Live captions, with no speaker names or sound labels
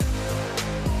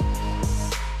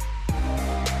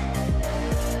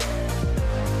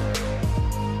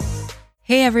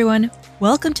Hey everyone,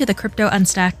 welcome to the Crypto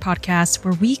Unstacked podcast,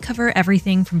 where we cover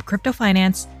everything from crypto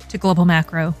finance to global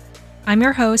macro. I'm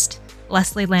your host,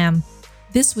 Leslie Lamb.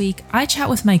 This week, I chat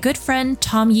with my good friend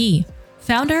Tom Yi,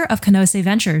 founder of Canose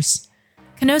Ventures.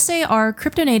 Canose are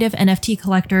crypto-native NFT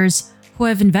collectors who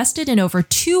have invested in over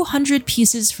 200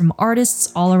 pieces from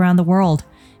artists all around the world,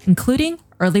 including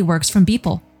early works from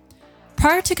Beeple.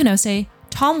 Prior to Canose,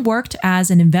 Tom worked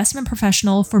as an investment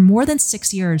professional for more than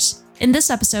 6 years. In this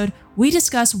episode, we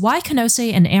discuss why Canose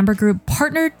and Amber Group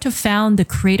partnered to found the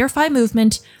CreatorFi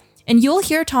movement, and you'll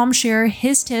hear Tom share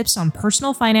his tips on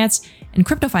personal finance and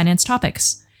crypto finance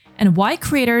topics, and why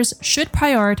creators should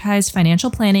prioritize financial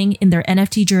planning in their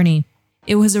NFT journey.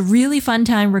 It was a really fun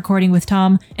time recording with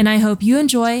Tom, and I hope you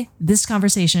enjoy this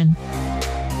conversation.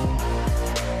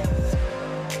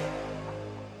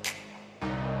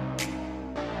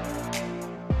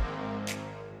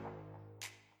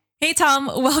 Hey Tom,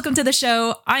 welcome to the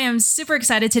show. I am super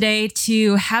excited today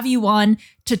to have you on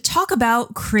to talk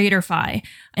about CreatorFi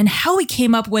and how we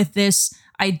came up with this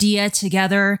idea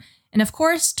together. And of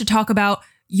course, to talk about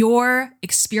your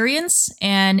experience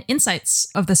and insights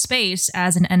of the space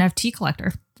as an NFT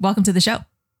collector. Welcome to the show.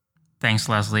 Thanks,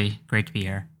 Leslie. Great to be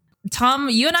here. Tom,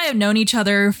 you and I have known each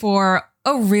other for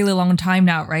a really long time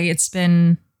now, right? It's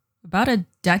been about a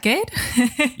decade.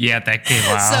 Yeah, decade.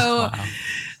 Wow. Wow.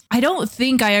 I don't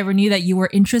think I ever knew that you were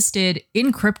interested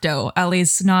in crypto, at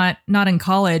least not in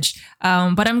college.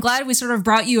 But I'm glad we sort of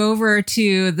brought you over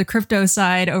to the crypto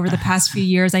side over the past few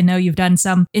years. I know you've done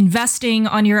some investing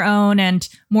on your own and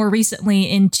more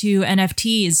recently into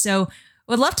NFTs. So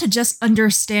would love to just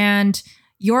understand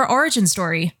your origin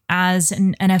story as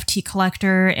an NFT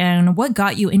collector and what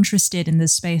got you interested in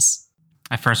this space.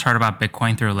 I first heard about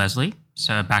Bitcoin through Leslie.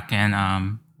 So back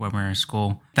in when we were in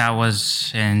school, that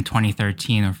was in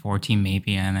 2013 or 14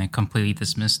 maybe, and I completely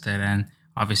dismissed it. And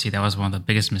obviously that was one of the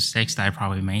biggest mistakes that I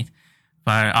probably made.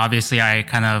 But obviously I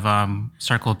kind of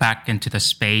circled back into the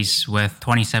space with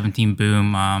 2017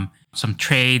 boom, some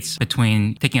trades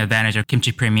between taking advantage of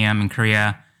Kimchi Premium in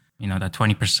Korea, the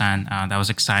 20%, that was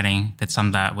exciting. Did some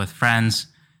of that with friends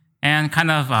and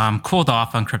kind of cooled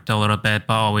off on crypto a little bit,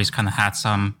 but always kind of had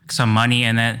some money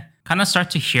in it. Kind of start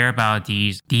to hear about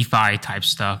these DeFi type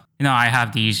stuff. I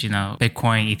have these,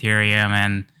 Bitcoin, Ethereum,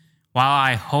 and while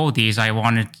I hold these, I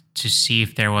wanted to see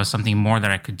if there was something more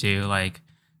that I could do.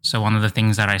 So one of the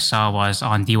things that I saw was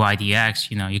on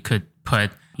DYDX, you could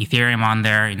put Ethereum on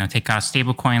there, take out a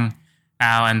stablecoin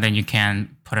out, and then you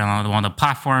can put it on one of the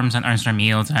platforms and earn some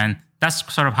yields. And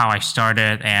that's sort of how I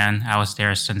started. And I was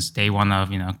there since day one of,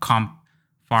 comp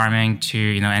farming to,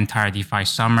 entire DeFi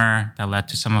summer that led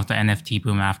to some of the NFT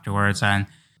boom afterwards.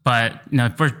 But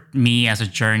for me as a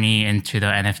journey into the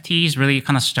NFTs really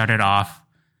kind of started off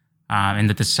in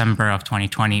the December of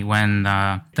 2020 when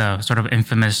the sort of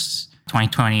infamous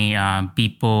 2020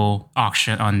 Beeple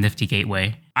auction on Nifty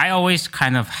Gateway. I always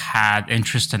kind of had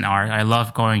interest in art. I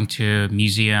love going to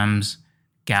museums,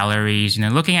 galleries,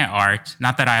 looking at art.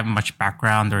 Not that I have much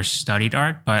background or studied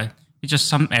art, but it's just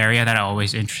some area that I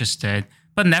always interested,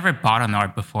 but never bought an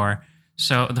art before.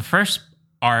 So the first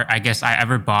art I guess I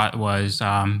ever bought was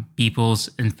Beeple's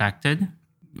Infected.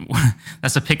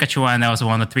 That's a Pikachu one. That was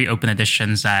one of the 3 open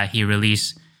editions that he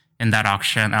released in that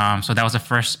auction. So that was the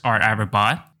first art I ever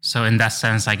bought. So in that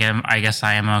sense, I guess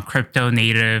I am a crypto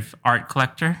native art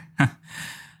collector.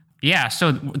 Yeah,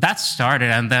 so that started.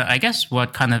 And I guess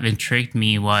what kind of intrigued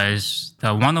me was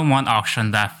the one-on-one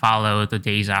auction that followed the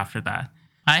days after that.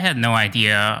 I had no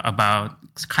idea about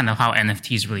kind of how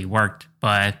NFTs really worked,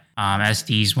 but as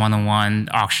these one-on-one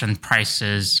auction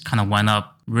prices kind of went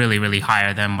up really, really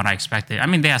higher than what I expected. I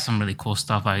mean, they had some really cool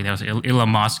stuff. Like there was Elon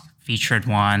Musk featured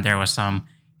one. There was some,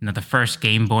 the first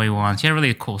Game Boy ones. He had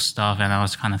really cool stuff, and I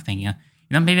was kind of thinking,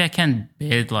 maybe I can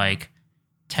bid like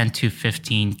 10 to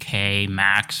 15K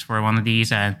max for one of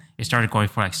these, and it started going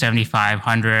for like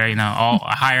 7,500, all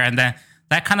higher, and then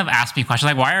that kind of asked me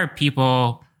questions like, why are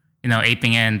people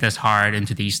aping in this hard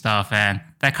into these stuff? And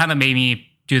that kind of made me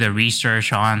do the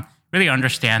research on really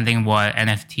understanding what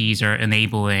NFTs are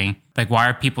enabling. Like, why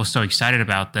are people so excited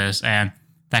about this? And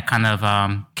that kind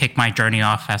of kicked my journey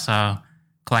off as a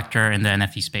collector in the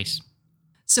NFT space.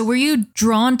 So were you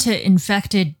drawn to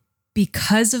Infected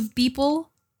because of Beeple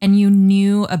and you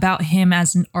knew about him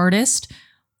as an artist?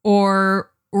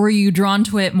 Or were you drawn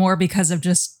to it more because of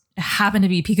just happened to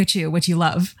be Pikachu, which you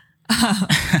love?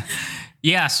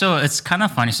 Yeah, so it's kind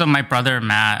of funny. So my brother,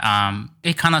 Matt,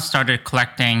 he kind of started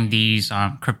collecting these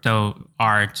crypto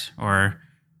art or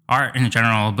art in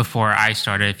general before I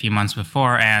started, a few months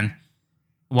before. And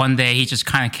one day he just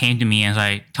kind of came to me and was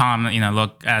like, Tom,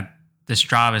 look at this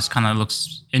job is kind of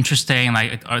looks interesting.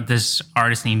 Like this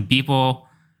artist named Beeple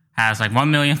has like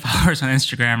 1 million followers on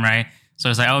Instagram, right? So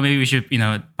it's like, oh, maybe we should,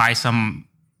 buy some,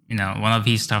 one of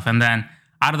these stuff. And then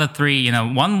out of the three,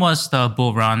 one was the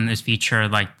bull run is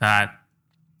featured like that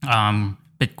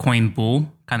Bitcoin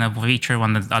bull kind of feature.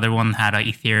 The other one had a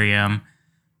Ethereum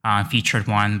featured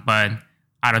one. But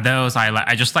out of those,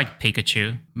 I just like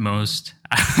Pikachu most.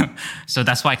 So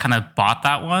that's why I kind of bought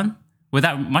that one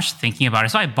without much thinking about it.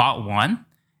 So I bought one,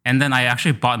 and then I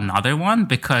actually bought another one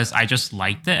because I just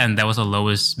liked it, and that was the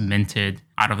lowest minted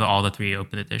out of all the three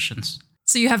open editions.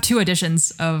 So you have two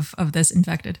editions of this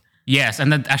Infected. Yes, and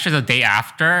then actually the day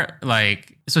after,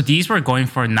 so these were going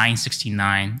for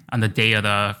 $9.69 on the day of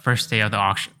the first day of the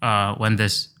auction when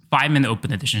this 5-minute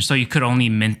open edition. So you could only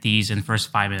mint these in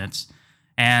first 5 minutes,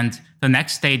 and the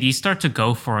next day these start to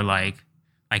go for like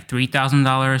 $3,000,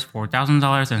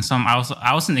 $4,000, and some.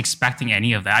 I wasn't expecting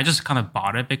any of that. I just kind of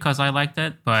bought it because I liked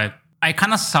it, but I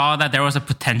kind of saw that there was a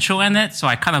potential in it, so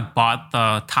I kind of bought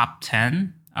the top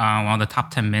 10, one of the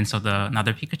top 10 mints of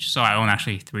another Pikachu. So I own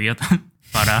actually 3 of them.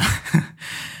 But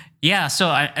yeah, so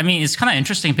I mean, it's kind of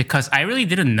interesting because I really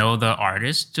didn't know the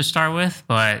artist to start with,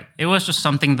 but it was just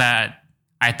something that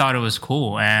I thought it was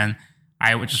cool, and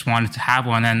I just wanted to have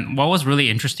one. And what was really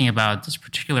interesting about this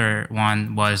particular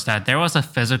one was that there was a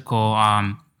physical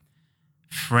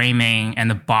framing and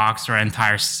the box or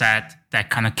entire set that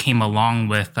kind of came along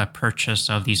with the purchase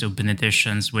of these open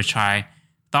editions, which I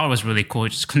thought was really cool.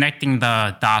 Just connecting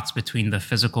the dots between the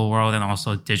physical world and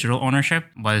also digital ownership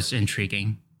was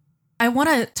intriguing. I want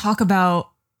to talk about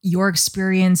your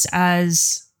experience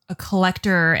as a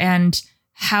collector and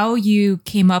how you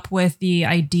came up with the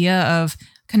idea of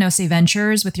Canose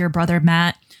Ventures with your brother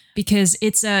Matt, because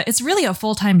it's really a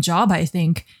full-time job, I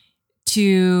think,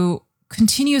 to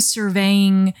continue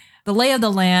surveying the lay of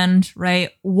the land,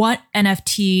 right? What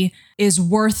NFT is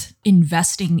worth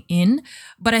investing in.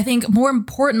 But I think more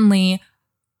importantly,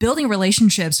 building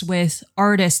relationships with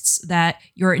artists that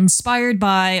you're inspired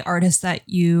by, artists that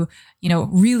you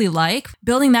really like,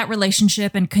 building that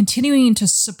relationship and continuing to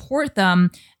support them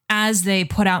as they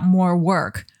put out more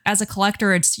work. As a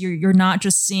collector, you're not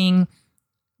just seeing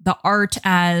the art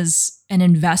as an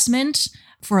investment.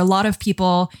 For a lot of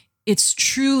people, it's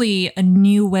truly a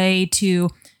new way to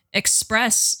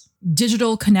express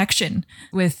digital connection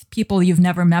with people you've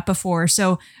never met before.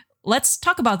 So let's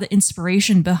talk about the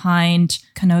inspiration behind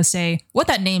Canose, what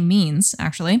that name means,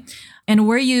 actually, and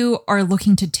where you are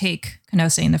looking to take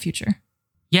Canose in the future.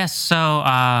 Yes, so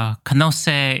Canose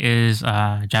is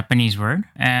a Japanese word,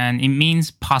 and it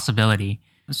means possibility.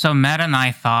 So Matt and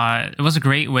I thought it was a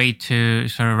great way to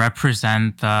sort of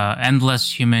represent the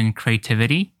endless human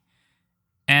creativity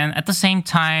and at the same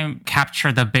time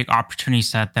capture the big opportunity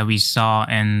set that we saw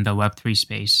in the Web3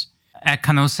 space. At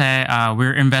Canose,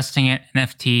 we're investing in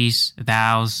NFTs,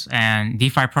 DAOs, and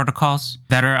DeFi protocols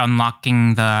that are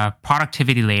unlocking the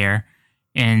productivity layer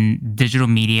in digital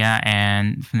media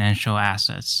and financial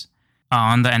assets.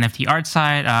 On the NFT art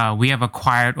side, we have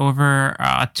acquired over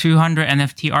 200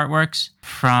 NFT artworks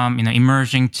from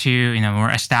emerging to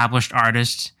more established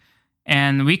artists,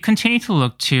 and we continue to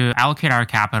look to allocate our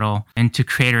capital into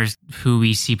creators who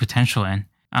we see potential in.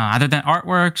 Other than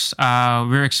artworks,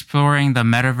 we're exploring the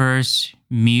metaverse,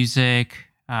 music,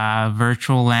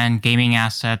 virtual land, gaming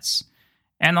assets,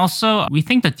 and also we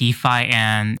think the DeFi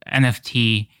and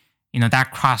NFT,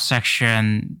 that cross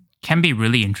section can be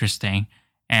really interesting.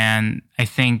 And I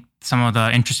think some of the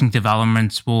interesting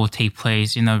developments will take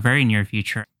place in the very near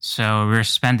future. So we're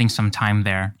spending some time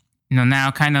there.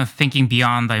 Now kind of thinking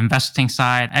beyond the investing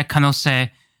side, at Canose,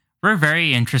 we're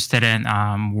very interested in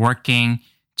working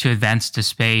to advance the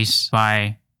space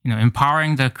by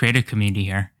empowering the creative community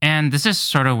here. And this is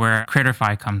sort of where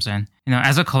Creatorify comes in.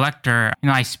 As a collector,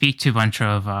 I speak to a bunch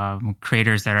of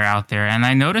creators that are out there, and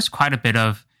I notice quite a bit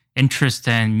of interest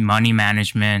in money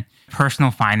management, personal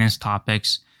finance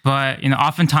topics. But,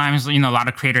 oftentimes, a lot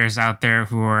of creators out there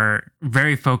who are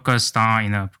very focused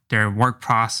on, their work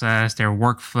process, their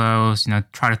workflows,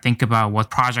 try to think about what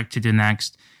project to do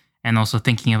next. And also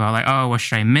thinking about what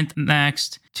should I mint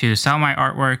next to sell my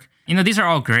artwork? These are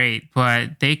all great,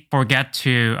 but they forget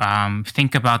to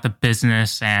think about the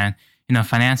business and,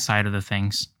 finance side of the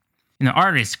things.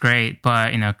 Art is great,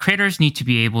 but, creators need to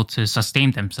be able to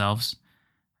sustain themselves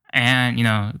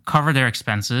and, cover their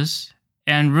expenses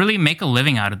and really make a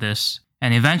living out of this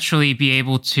and eventually be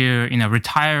able to,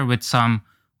 retire with some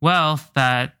wealth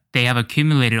that they have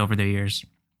accumulated over the years.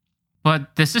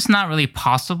 But this is not really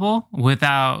possible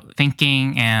without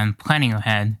thinking and planning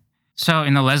ahead. So,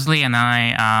 Leslie and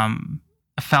I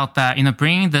felt that,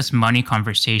 bringing this money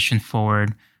conversation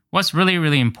forward what's really,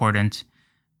 really important.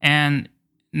 And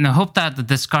hope that the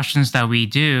discussions that we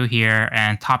do here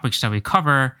and topics that we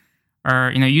cover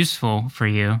are, useful for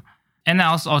you. And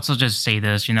I'll also just say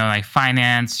this, like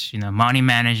finance, money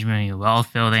management,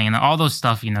 wealth building, and all those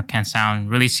stuff, can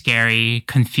sound really scary,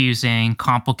 confusing,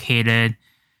 complicated.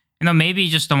 Maybe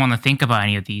you just don't want to think about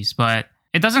any of these, but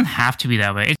it doesn't have to be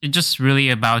that way. It's just really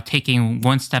about taking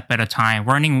one step at a time,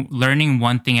 learning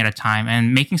one thing at a time,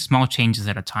 and making small changes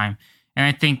at a time. And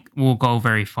I think we'll go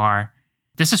very far.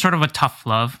 This is sort of a tough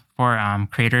love for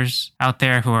creators out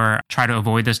there who are try to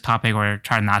avoid this topic or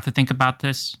try not to think about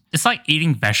this. It's like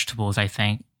eating vegetables, I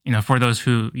think. For those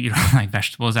who you don't like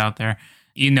vegetables out there,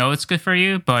 it's good for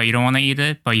you, but you don't want to eat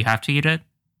it, but you have to eat it.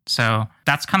 So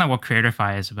that's kind of what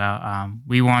Creatorify is about.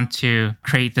 We want to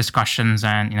create discussions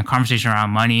and conversation around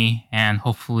money, and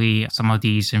hopefully some of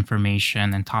these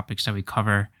information and topics that we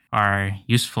cover are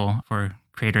useful for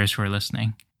creators who are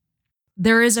listening.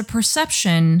 There is a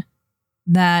perception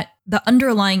that the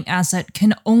underlying asset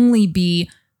can only be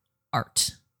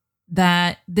art,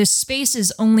 that this space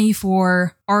is only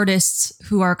for artists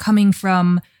who are coming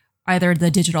from either the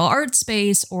digital art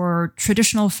space or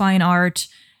traditional fine art,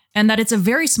 and that it's a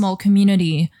very small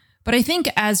community. But I think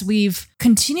as we've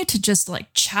continued to just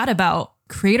chat about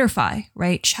Creatorify,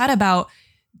 right? Chat about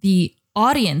the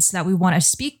audience that we want to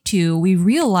speak to, we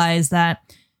realize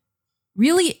that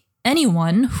really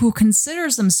anyone who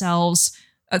considers themselves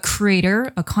a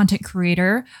creator, a content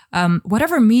creator,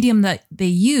 whatever medium that they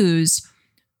use,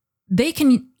 they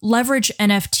can leverage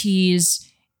NFTs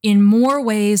in more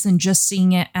ways than just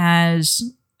seeing it as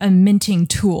a minting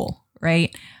tool,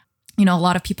 right? A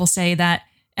lot of people say that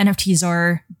NFTs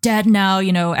are dead now.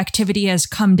 Activity has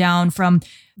come down from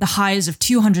the highs of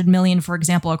 200 million, for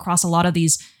example, across a lot of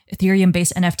these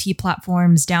Ethereum-based NFT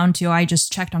platforms down to, I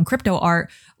just checked on Crypto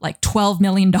Art, $12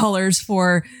 million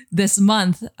for this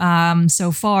month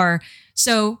so far.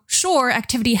 So sure,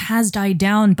 activity has died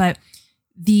down, but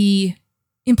the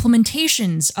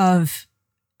implementations of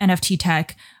NFT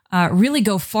tech really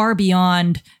go far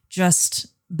beyond just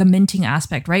the minting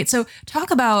aspect, right? So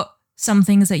talk about some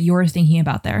things that you're thinking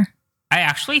about there. I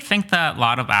actually think that a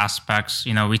lot of aspects,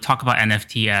 we talk about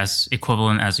NFT as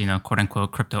equivalent as, quote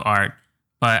unquote, crypto art.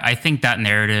 But I think that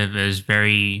narrative is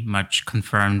very much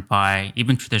confirmed by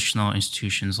even traditional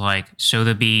institutions like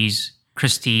Sotheby's,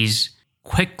 Christie's.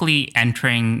 Quickly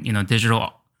entering,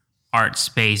 digital art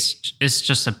space is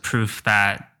just a proof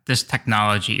that this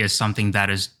technology is something that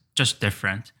is just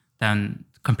different than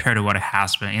compared to what it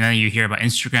has been. You hear about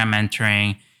Instagram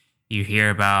entering, you hear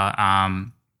about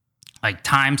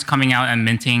Times coming out and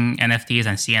minting NFTs,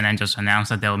 and CNN just announced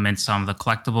that they'll mint some of the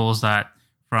collectibles that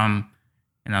from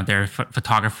their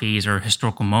photographies or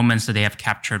historical moments that they have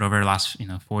captured over the last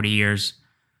 40 years.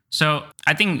 So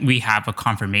I think we have a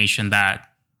confirmation that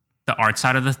the art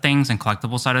side of the things and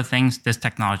collectible side of things, this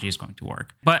technology is going to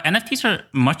work. But NFTs are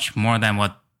much more than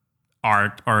what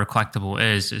art or collectible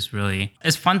is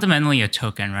it's fundamentally a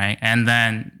token, right? And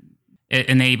then it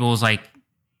enables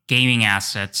gaming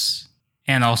assets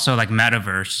and also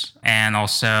metaverse and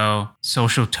also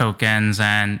social tokens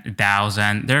and DAOs.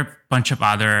 And there are a bunch of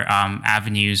other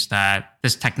avenues that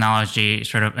this technology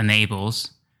sort of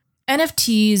enables.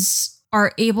 NFTs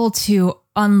are able to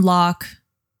unlock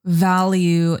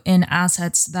value in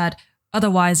assets that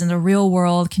otherwise in the real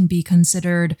world can be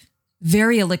considered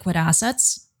very illiquid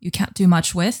assets you can't do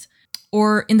much with,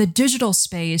 or in the digital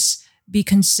space be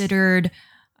considered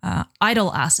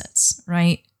idle assets,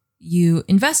 right? You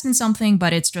invest in something,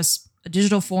 but it's just a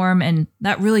digital form, and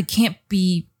that really can't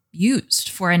be used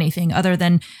for anything other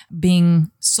than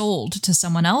being sold to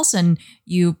someone else and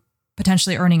you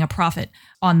potentially earning a profit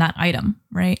on that item,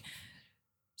 right?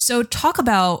 So talk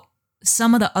about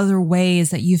some of the other ways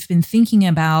that you've been thinking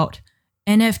about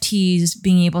NFTs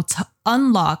being able to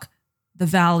unlock the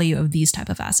value of these type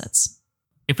of assets.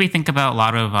 If we think about a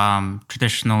lot of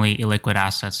traditionally illiquid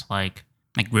assets like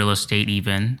real estate,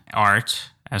 even art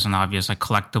as an obvious,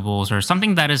 collectibles or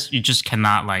something that is you just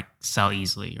cannot sell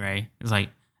easily, right? It's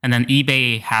and then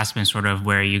eBay has been sort of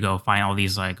where you go find all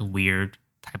these weird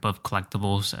type of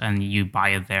collectibles and you buy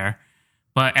it there.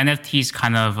 But NFTs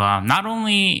kind of not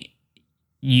only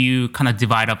you kind of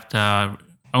divide up the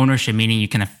ownership, meaning you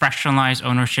can fractionalize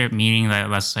ownership, meaning that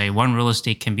let's say one real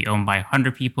estate can be owned by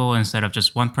 100 people instead of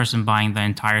just one person buying the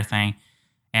entire thing.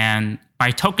 And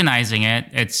by tokenizing it,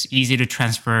 it's easy to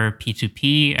transfer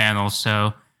P2P, and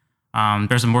also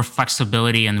there's a more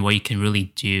flexibility in what you can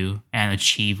really do and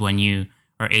achieve when you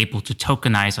are able to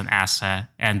tokenize an asset,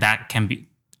 and that can be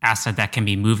asset that can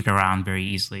be moved around very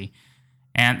easily.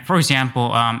 And for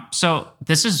example, so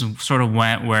this is sort of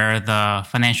where the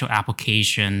financial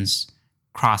applications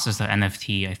crosses the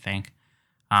NFT, I think.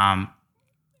 I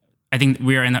think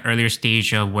we're in the earlier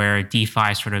stage of where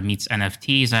DeFi sort of meets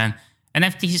NFTs, and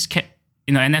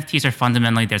NFTs are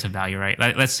fundamentally, there's a value, right?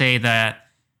 Let's say that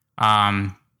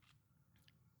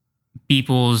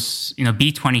Beeple's,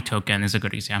 B20 token is a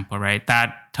good example, right?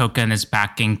 That token is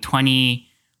backing 20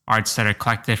 arts that are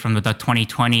collected from the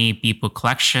 2020 Beeple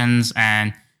collections.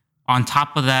 And on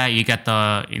top of that, you get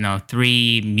the,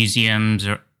 3 museums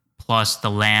plus the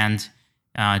land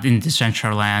in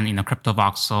Decentraland,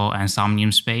 CryptoVoxel and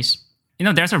Somnium Space.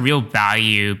 There's a real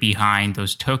value behind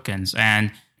those tokens.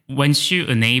 And once you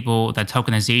enable the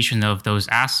tokenization of those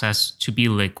assets to be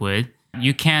liquid,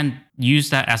 you can use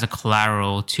that as a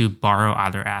collateral to borrow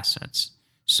other assets.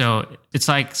 So it's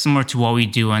like similar to what we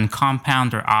do in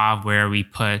Compound or Aave, where we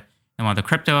put one of the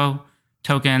crypto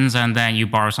tokens and then you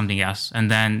borrow something else. And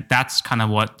then that's kind of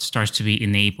what starts to be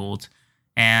enabled.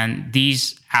 And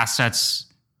these assets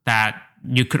that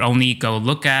you could only go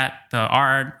look at the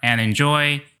art and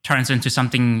enjoy turns into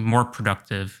something more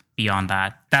productive beyond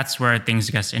that. That's where things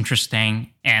get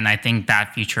interesting. And I think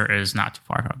that future is not too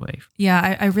far away.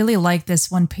 Yeah, I really like this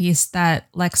one piece that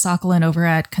Lex Sokolin over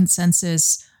at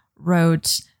Consensus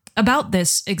wrote about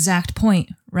this exact point,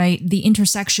 right? The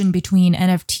intersection between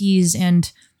NFTs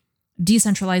and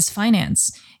decentralized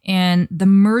finance and the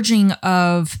merging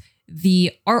of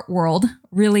the art world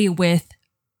really with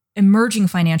emerging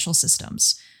financial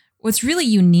systems. What's really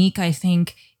unique, I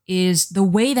think, is the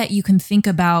way that you can think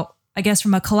about, I guess,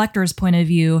 from a collector's point of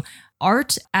view,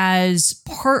 art as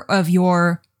part of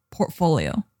your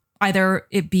portfolio. Either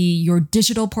it be your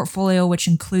digital portfolio, which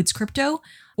includes crypto,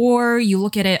 or you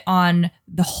look at it on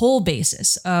the whole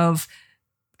basis of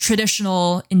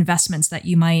traditional investments that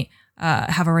you might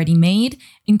have already made,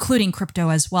 including crypto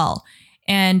as well.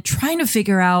 And trying to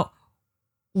figure out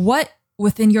what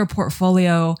within your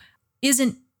portfolio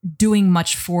isn't doing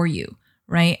much for you,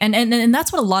 right? And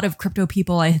that's what a lot of crypto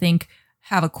people, I think,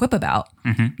 have a quip about.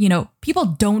 Mm-hmm. People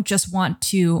don't just want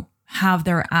to have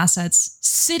their assets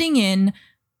sitting in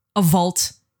a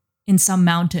vault in some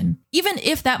mountain. Even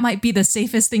if that might be the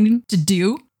safest thing to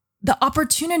do, the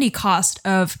opportunity cost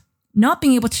of not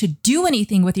being able to do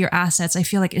anything with your assets, I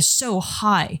feel like, is so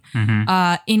high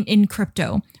in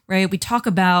crypto, right? We talk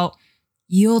about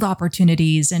yield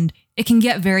opportunities, and it can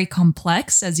get very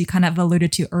complex, as you kind of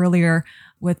alluded to earlier,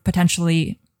 with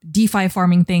potentially DeFi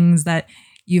farming things that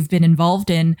you've been involved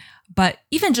in. But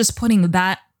even just putting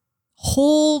that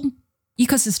whole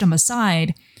ecosystem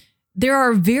aside, there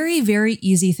are very, very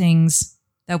easy things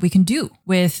that we can do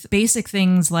with basic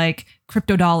things like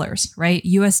crypto dollars, right?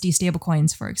 USD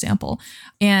stablecoins, for example,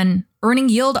 and earning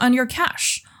yield on your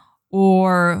cash,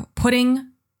 or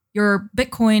putting your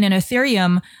Bitcoin and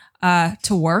Ethereum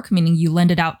to work, meaning you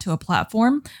lend it out to a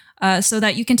platform so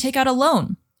that you can take out a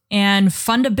loan and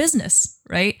fund a business,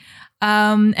 right?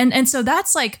 And so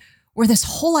that's like where this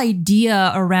whole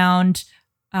idea around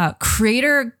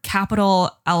creator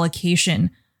capital allocation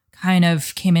kind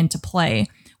of came into play,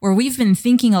 where we've been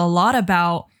thinking a lot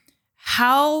about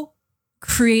how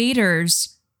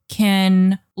creators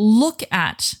can look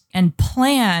at and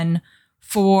plan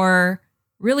for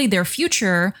really their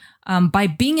future by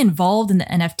being involved in the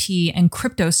NFT and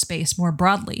crypto space more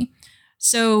broadly.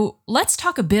 So let's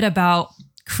talk a bit about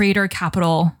creator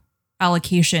capital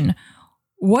allocation.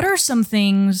 What are some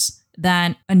things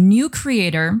that a new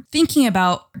creator thinking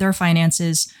about their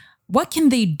finances, what can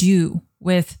they do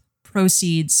with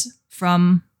proceeds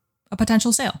from a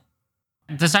potential sale?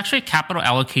 There's actually a capital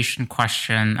allocation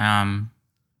question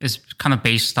is kind of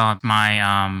based on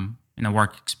my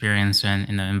work experience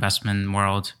in the investment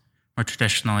world more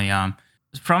traditionally.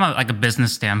 From a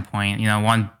business standpoint,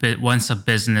 once a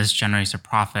business generates a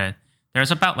profit,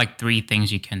 there's about like 3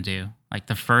 things you can do. Like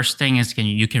the first thing is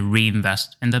you can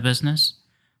reinvest in the business.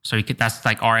 So that's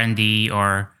like R&D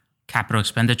or capital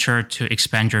expenditure to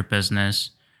expand your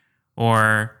business.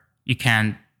 Or you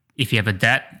can, if you have a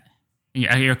debt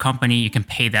in your company, you can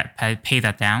pay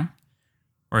that down.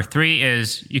 Or 3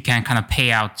 is you can kind of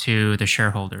pay out to the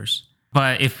shareholders.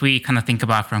 But if we kind of think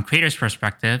about from creators'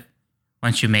 perspective,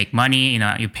 once you make money,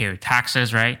 you pay your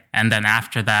taxes, right? And then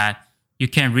after that, you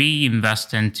can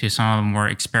reinvest into some of the more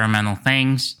experimental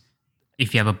things.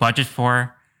 If you have a budget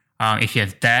for, if you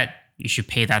have debt, you should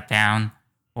pay that down.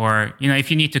 Or,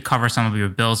 if you need to cover some of your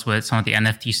bills with some of the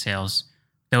NFT sales,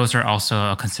 those are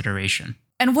also a consideration.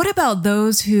 And what about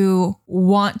those who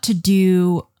want to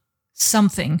do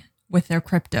something with their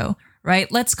crypto,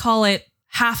 right? Let's call it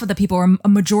half of the people, or a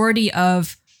majority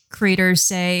of creators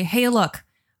say, hey, look,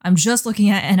 I'm just looking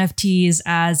at NFTs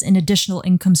as an additional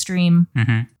income stream.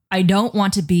 Mm-hmm. I don't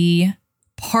want to be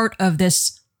part of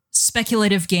this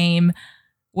speculative game.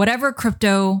 whatever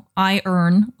crypto I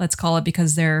earn, let's call it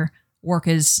because their work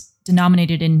is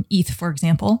denominated in ETH, for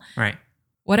example. Right.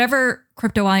 Whatever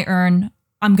crypto I earn,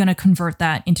 I'm going to convert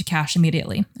that into cash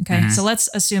immediately. Okay. Mm-hmm. So let's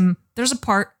assume there's a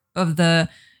part of the,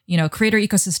 creator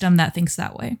ecosystem that thinks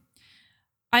that way.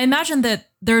 I imagine that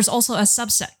there's also a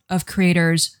subset of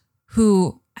creators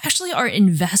who actually are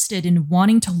invested in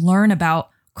wanting to learn about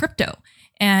crypto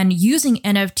and using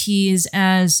NFTs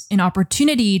as an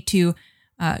opportunity to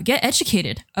get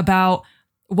educated about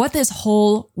what this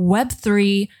whole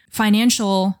Web3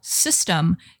 financial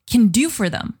system can do for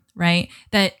them, right?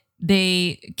 That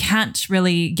they can't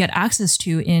really get access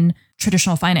to in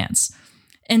traditional finance.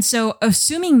 And so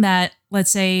assuming that,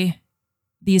 let's say,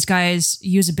 these guys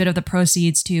use a bit of the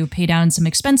proceeds to pay down some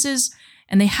expenses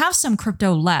and they have some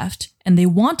crypto left and they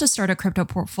want to start a crypto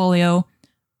portfolio,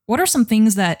 what are some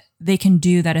things that they can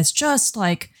do that is just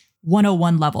like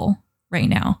 101 level right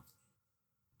now?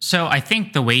 So I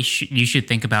think the way you should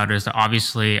think about it is that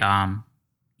obviously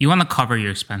you want to cover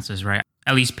your expenses, right?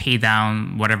 At least pay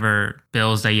down whatever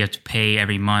bills that you have to pay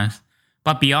every month.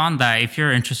 But beyond that, if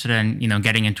you're interested in,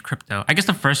 getting into crypto, I guess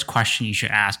the first question you should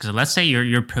ask is, let's say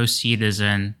your proceed is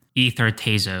in ETH or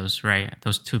Tezos, right?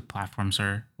 Those two platforms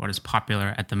are what is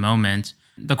popular at the moment.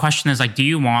 The question is do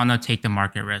you want to take the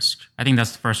market risk? I think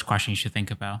that's the first question you should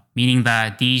think about, meaning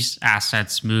that these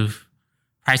assets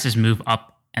prices move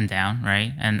up and down,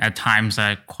 right? And at times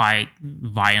quite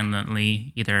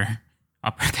violently, either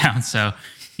up or down. So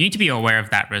you need to be aware of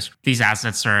that risk. These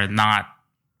assets are not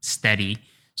steady.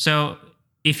 So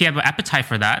if you have an appetite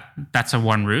for that, that's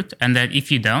one route. And then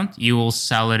if you don't, you will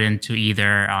sell it into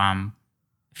either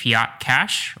fiat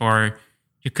cash, or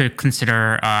you could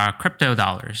consider crypto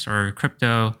dollars or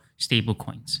crypto stable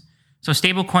coins. So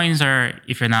stable coins are,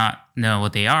 if you're not know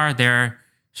what they are, they're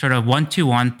sort of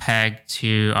 1-to-1 pegged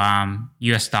to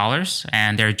US dollars,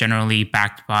 and they're generally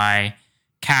backed by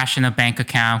cash in a bank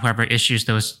account. Whoever issues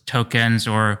those tokens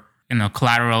or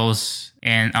collaterals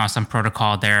in some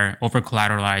protocol, they're over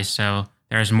collateralized, so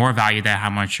there's more value than how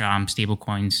much stable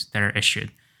coins that are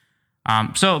issued.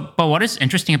 But what is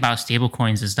interesting about stable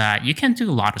coins is that you can do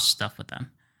a lot of stuff with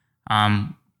them.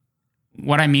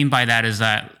 What I mean by that is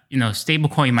that stable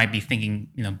coin might be thinking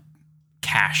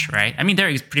cash, right? I mean,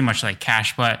 they're pretty much like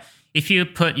cash, but if you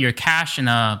put your cash in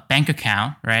a bank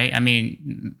account, right? I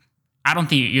mean, I don't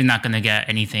think you're not going to get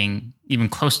anything even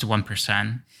close to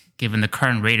 1% given the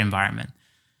current rate environment.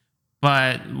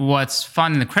 But what's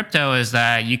fun in the crypto is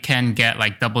that you can get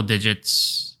like double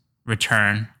digits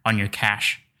return on your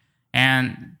cash.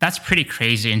 And that's pretty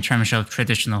crazy in terms of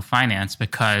traditional finance,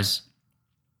 because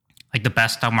like the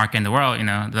best stock market in the world,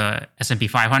 the S&P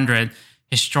 500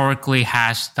 historically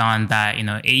has done that,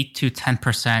 8 to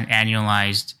 10%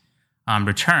 annualized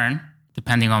return,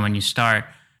 depending on when you start.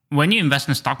 When you invest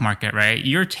in the stock market, right,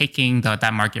 you're taking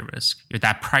that market risk,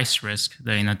 that price risk.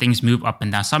 Things move up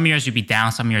and down. Some years you'll be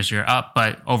down, some years you're up,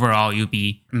 but overall you'll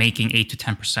be making 8 to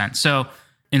 10%. So,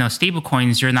 stable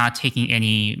coins, you're not taking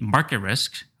any market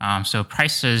risk. So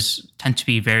prices tend to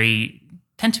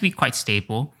be quite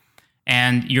stable,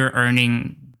 and you're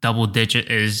earning double digit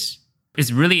is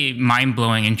really mind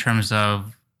blowing in terms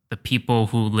of the people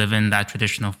who live in that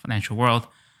traditional financial world.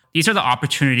 These are the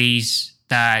opportunities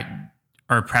that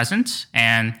are present,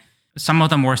 and some of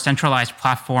the more centralized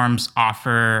platforms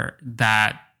offer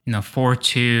that 4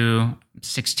 to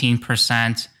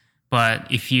 16%. But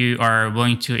if you are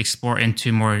willing to explore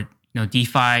into more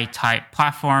DeFi type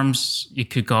platforms, you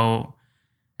could go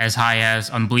as high as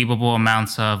unbelievable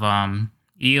amounts of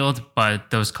yield,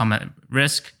 but those come at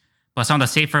risk. But some of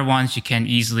the safer ones, you can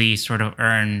easily sort of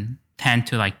earn 10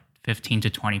 to like 15 to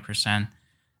 20%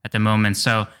 at the moment.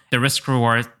 So the risk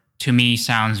reward to me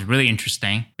sounds really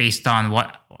interesting based on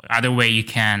what other way you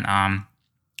can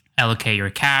allocate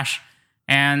your cash.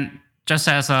 And just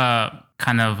as a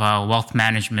kind of a wealth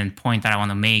management point that I want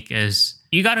to make is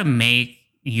you got to make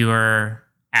your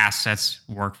assets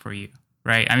work for you,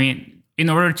 right? I mean, in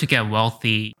order to get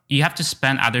wealthy, you have to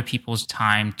spend other people's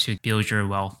time to build your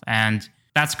wealth. And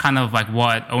that's kind of like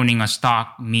what owning a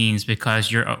stock means,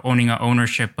 because you're owning an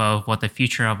ownership of what the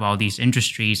future of all these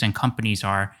industries and companies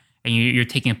are. And you're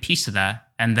taking a piece of that.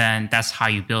 And then that's how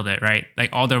you build it, right? Like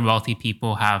all the wealthy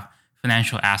people have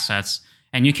financial assets,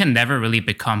 and you can never really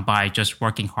become by just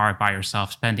working hard by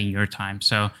yourself, spending your time.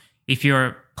 So if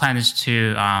your plan is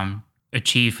to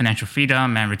achieve financial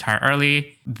freedom and retire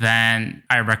early, then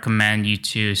I recommend you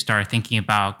to start thinking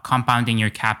about compounding your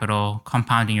capital,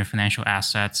 compounding your financial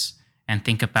assets, and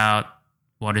think about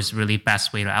what is really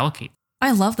best way to allocate.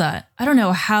 I love that. I don't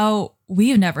know how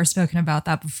we've never spoken about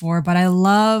that before, but I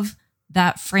love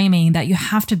that framing that you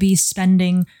have to be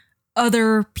spending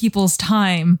other people's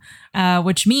time,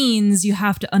 which means you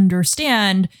have to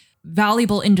understand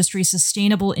valuable industries,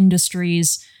 sustainable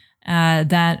industries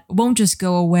that won't just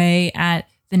go away at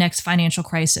the next financial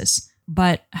crisis,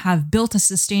 but have built a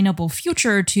sustainable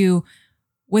future to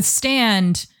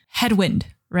withstand headwind,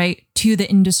 right, to the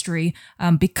industry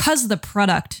because the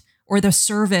product or the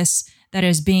service that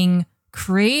is being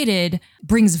created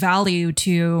brings value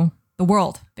to the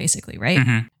world, basically, right?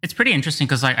 Mm-hmm. It's pretty interesting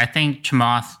because I think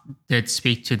Chamath did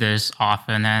speak to this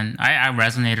often, and I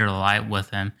resonated a lot with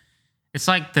him. It's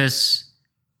like this.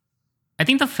 I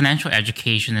think the financial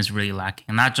education is really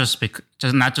lacking. Not just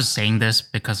saying this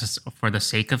because it's for the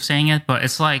sake of saying it, but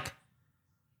it's like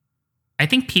I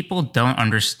think people don't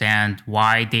understand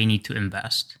why they need to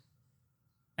invest.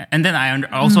 And then I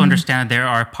also understand that there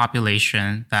are a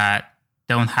population that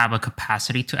don't have a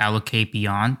capacity to allocate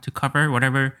beyond to cover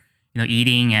whatever,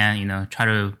 eating and, try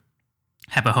to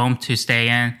have a home to stay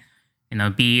in,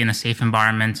 be in a safe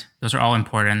environment. Those are all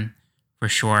important for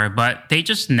sure. But they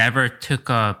just never took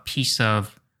a piece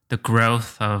of the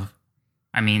growth of,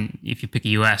 if you pick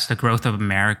US, the growth of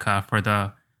America for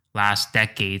the last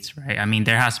decades, right?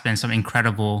 There has been some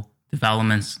incredible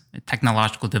developments,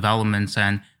 technological developments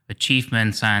and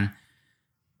achievements and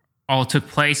all took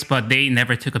place, but they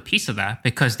never took a piece of that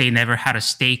because they never had a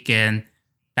stake in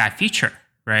that future,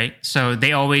 right? So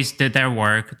they always did their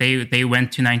work. They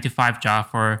went to 9-to-5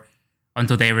 job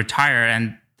until they retire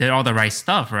and did all the right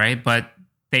stuff, right? But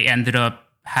they ended up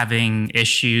having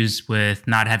issues with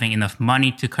not having enough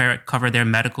money to cover their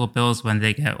medical bills when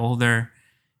they get older.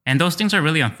 And those things are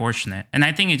really unfortunate. And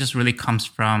I think it just really comes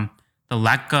from the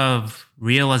lack of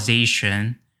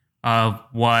realization of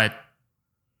what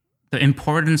the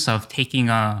importance of taking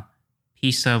a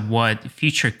piece of what the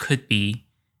future could be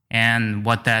and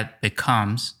what that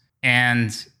becomes.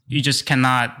 And you just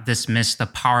cannot dismiss the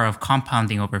power of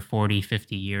compounding over 40,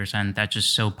 50 years. And that's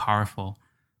just so powerful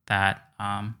that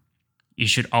you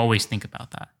should always think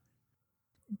about that.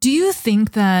 Do you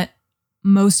think that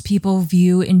most people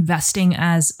view investing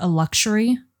as a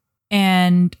luxury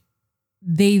and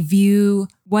they view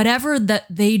whatever that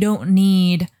they don't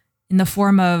need in the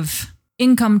form of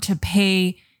income to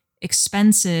pay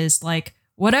expenses, like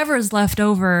whatever is left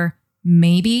over,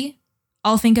 maybe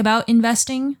I'll think about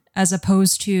investing, as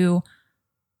opposed to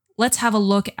let's have a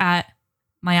look at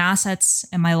my assets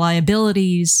and my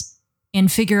liabilities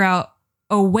and figure out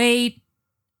a way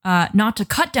not to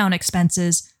cut down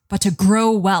expenses, but to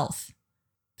grow wealth.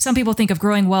 Some people think of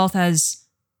growing wealth as,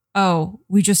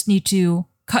 we just need to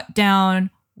cut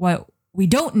down what we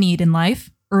don't need in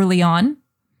life early on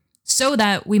so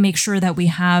that we make sure that we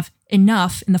have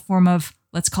enough in the form of,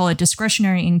 let's call it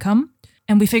discretionary income.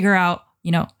 And we figure out,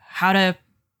 how to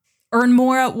earn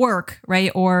more at work,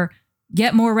 right? Or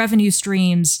get more revenue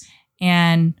streams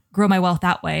and grow my wealth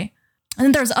that way. And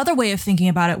then there's other way of thinking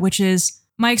about it, which is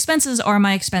my expenses are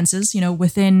my expenses,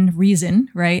 within reason,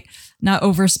 right? Not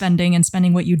overspending and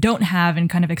spending what you don't have and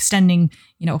kind of extending,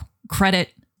 credit,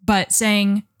 but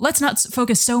saying, let's not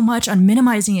focus so much on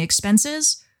minimizing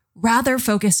expenses, rather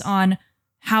focus on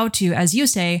how to, as you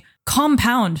say,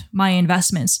 compound my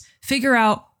investments, figure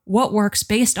out what works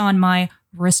based on my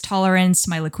risk tolerance,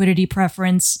 my liquidity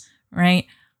preference, right?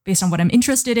 Based on what I'm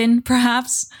interested in,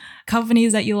 perhaps,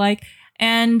 companies that you like,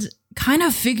 and kind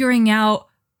of figuring out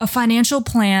a financial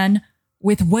plan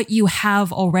with what you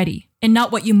have already and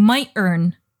not what you might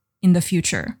earn in the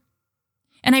future.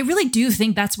 And I really do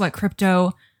think that's what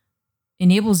crypto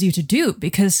enables you to do,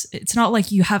 because it's not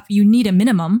like you need a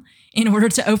minimum in order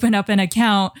to open up an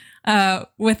account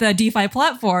with a DeFi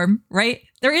platform, right?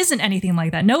 There isn't anything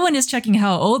like that. No one is checking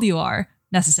how old you are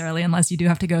necessarily, unless you do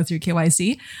have to go through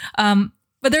KYC.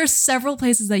 But there's several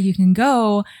places that you can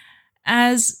go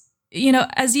as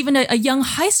even a young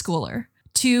high schooler,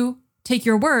 to take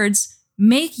your words,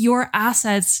 make your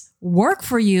assets work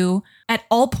for you at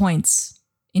all points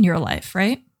in your life,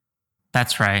 right?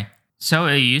 That's right. So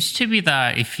it used to be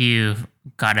that if you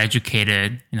got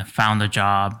educated, found a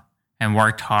job and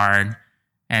worked hard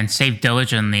and saved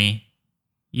diligently,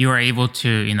 you were able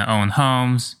to, own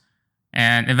homes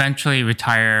and eventually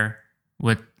retire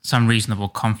with some reasonable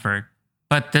comfort.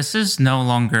 But this is no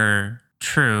longer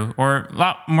true, or a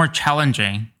lot more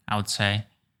challenging, I would say.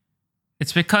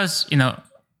 It's because,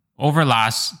 over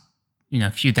last,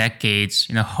 few decades,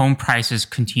 home prices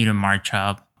continue to march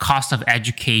up. Cost of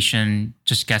education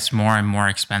just gets more and more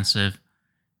expensive.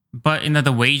 But,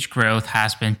 the wage growth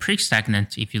has been pretty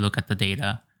stagnant if you look at the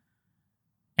data.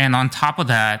 And on top of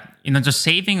that, just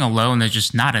saving alone is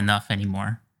just not enough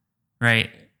anymore, right?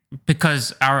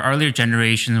 Because our earlier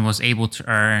generation was able to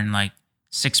earn like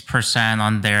 6%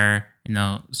 on their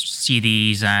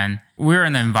CDs, and we're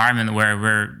in an environment where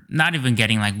we're not even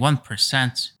getting like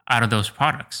 1% out of those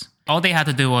products. All they had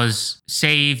to do was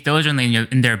save diligently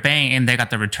in their bank and they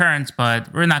got the returns,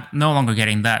 but we're no longer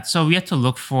getting that. So we have to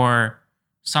look for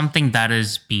something that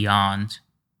is beyond,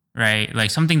 right?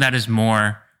 Like something that is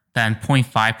more than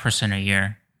 0.5% a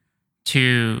year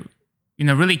to,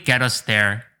 really get us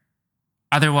there.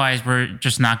 Otherwise, we're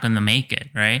just not going to make it,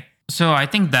 right? So I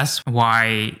think that's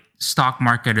why stock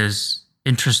market is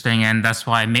interesting. And that's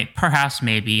why perhaps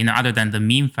maybe, other than the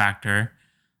meme factor,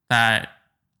 that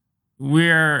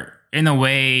we're in a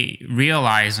way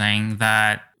realizing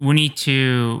that we need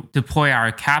to deploy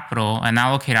our capital and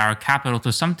allocate our capital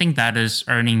to something that is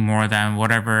earning more than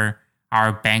whatever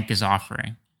our bank is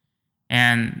offering.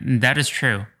 And that is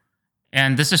true.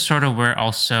 And this is sort of where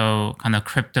also kind of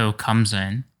crypto comes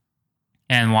in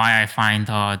and why I find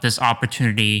this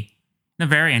opportunity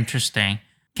very interesting.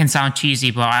 Can sound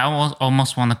cheesy, but I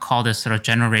almost want to call this sort of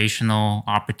generational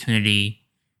opportunity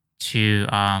to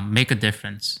make a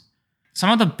difference. Some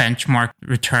of the benchmark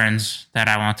returns that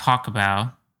I want to talk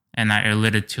about, and I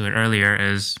alluded to it earlier,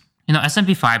 is,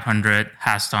 S&P 500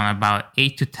 has done about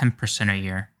 8 to 10% a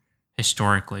year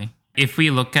historically. If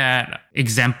we look at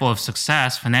example of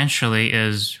success financially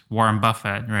is Warren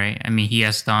Buffett, right? I mean, he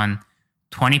has done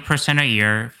 20% a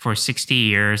year for 60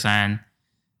 years. And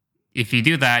if you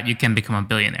do that, you can become a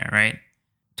billionaire, right?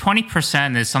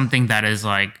 20% is something that is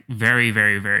like very,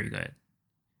 very, very good.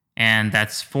 And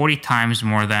that's 40 times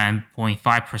more than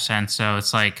 0.5%. So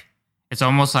it's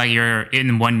almost like you're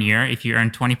in 1 year. If you earn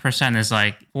 20%, it's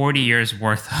like 40 years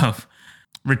worth of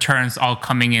returns all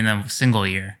coming in a single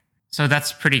year. So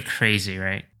that's pretty crazy,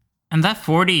 right? And that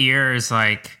 40 years,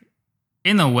 like,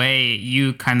 in a way,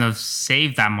 you kind of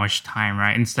save that much time,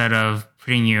 right? Instead of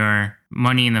putting your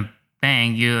money in the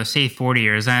bank, you save 40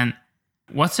 years. And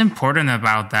what's important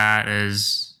about that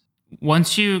is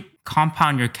once you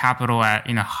compound your capital at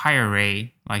a higher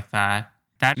rate like that,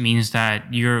 that means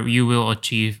that you will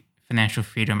achieve financial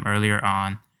freedom earlier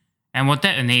on. And what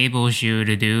that enables you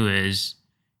to do is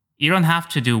you don't have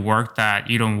to do work that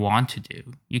you don't want to do.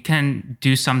 You can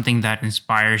do something that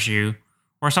inspires you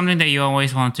or something that you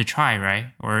always want to try, right?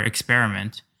 Or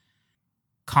experiment.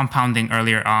 Compounding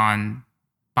earlier on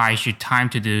buys you time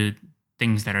to do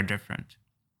things that are different.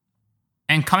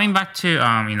 And coming back to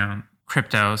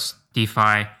cryptos,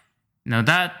 DeFi,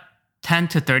 that 10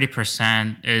 to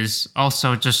 30% is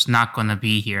also just not going to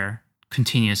be here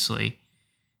continuously.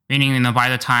 Meaning, by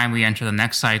the time we enter the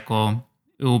next cycle,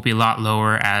 it will be a lot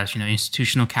lower as,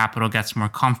 institutional capital gets more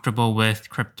comfortable with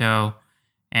crypto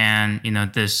and,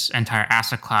 this entire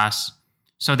asset class.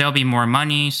 So there'll be more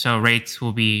money. So rates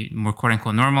will be more quote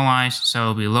unquote normalized. So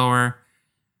it'll be lower.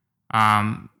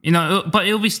 But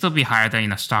it'll still be higher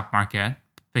than, stock market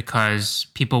because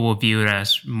people will view it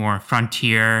as more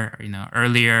frontier,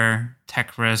 earlier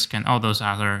tech risk and all those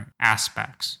other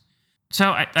aspects.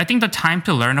 So I think the time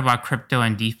to learn about crypto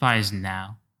and DeFi is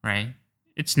now, right?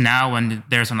 It's now when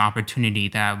there's an opportunity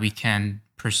that we can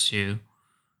pursue.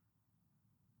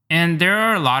 And there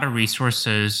are a lot of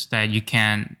resources that you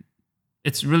can,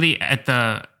 it's really at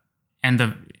the end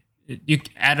of,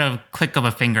 at a click of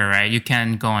a finger, right? You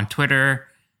can go on Twitter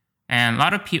and a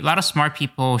lot of smart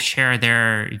people share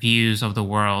their views of the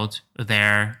world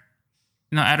there,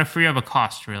 at a free of a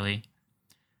cost, really.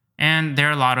 And there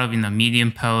are a lot of,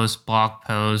 Medium posts, blog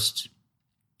posts,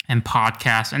 and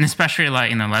podcasts, and especially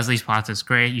like, Leslie's podcast is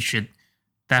great. You should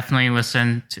definitely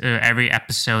listen to every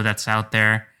episode that's out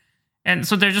there. And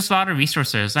so there's just a lot of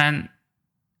resources and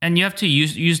you have to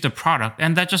use the product.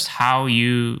 And that's just how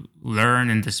you learn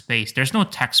in the space. There's no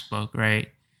textbook, right?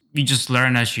 You just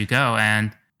learn as you go.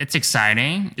 And it's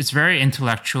exciting. It's very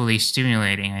intellectually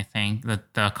stimulating, I think,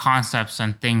 the concepts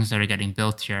and things that are getting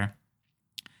built here.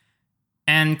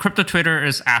 And crypto Twitter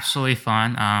is absolutely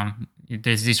fun.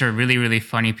 These are really, really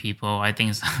funny people. I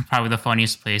think it's probably the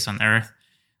funniest place on earth.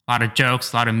 A lot of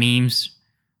jokes, a lot of memes,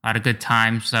 a lot of good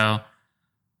times. So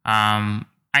I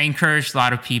encourage a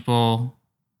lot of people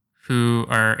who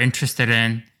are interested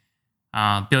in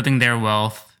building their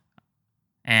wealth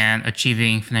and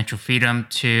achieving financial freedom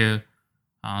to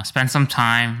spend some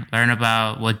time, learn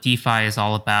about what DeFi is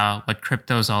all about, what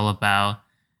crypto is all about,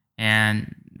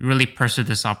 and really pursue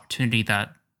this opportunity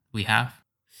that we have.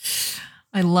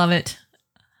 I love it.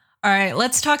 All right,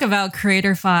 let's talk about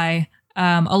CreatorFi.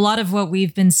 A lot of what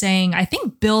we've been saying, I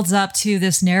think, builds up to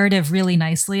this narrative really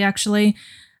nicely, actually.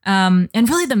 And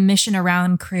really the mission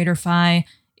around CreatorFi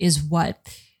is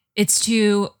what? It's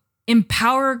to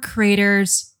empower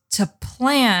creators to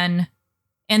plan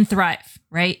and thrive,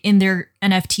 right, in their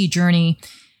NFT journey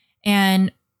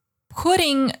and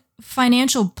putting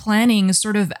financial planning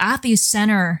sort of at the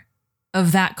center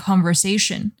of that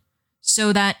conversation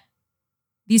so that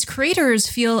these creators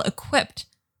feel equipped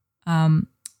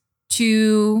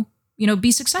to,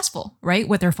 be successful, right,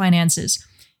 with their finances.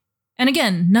 And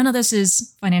again, none of this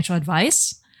is financial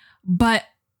advice, but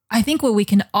I think what we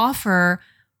can offer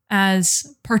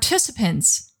as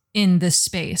participants in this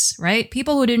space, right?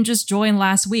 People who didn't just join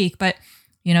last week, but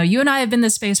you and I have been in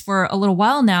this space for a little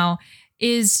while now,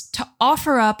 is to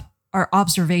offer up our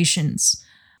observations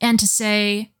and to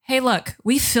say, hey, look,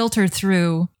 we filtered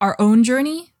through our own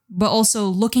journey, but also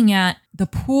looking at the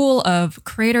pool of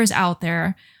creators out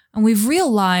there. And we've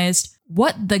realized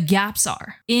what the gaps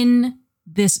are in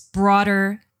this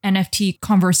broader NFT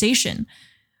conversation,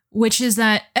 which is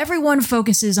that everyone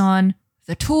focuses on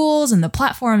the tools and the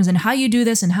platforms and how you do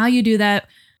this and how you do that,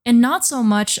 and not so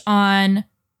much on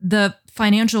the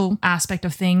financial aspect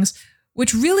of things,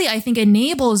 which really, I think,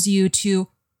 enables you to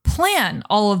plan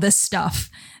all of this stuff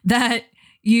that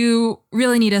you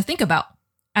really need to think about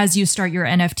as you start your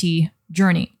NFT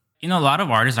journey. A lot of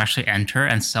artists actually enter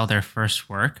and sell their first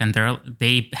work, and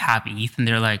they have ETH, and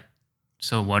they're like,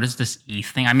 so what is this ETH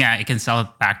thing? I mean, I can sell it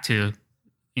back to,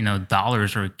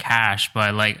 dollars or cash,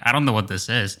 but I don't know what this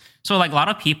is. So a lot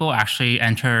of people actually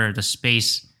enter the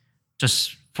space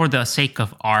just for the sake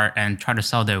of art and try to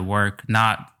sell their work,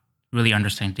 not really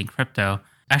understanding crypto.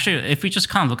 Actually, if we just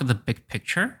kind of look at the big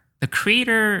picture, the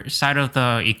creator side of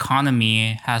the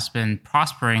economy has been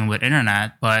prospering with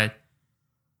internet, but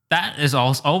that is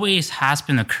always has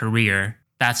been a career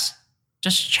that's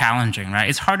just challenging, right?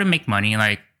 It's hard to make money.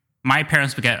 My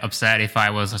parents would get upset if I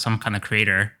was some kind of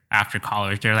creator after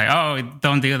college. They're like, oh,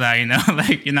 don't do that,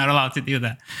 you're not allowed to do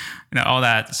that, all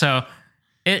that. So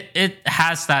it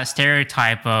has that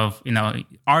stereotype of,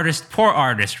 poor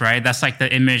artist, right? That's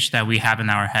the image that we have in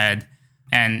our head,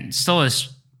 and still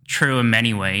is true in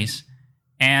many ways.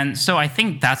 And so I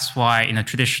think that's why,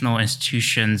 traditional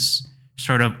institutions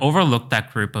sort of overlook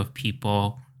that group of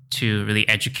people to really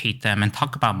educate them and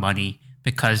talk about money,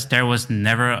 because there was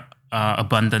never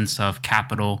abundance of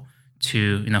capital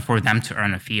to, for them to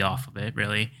earn a fee off of it,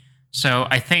 really. So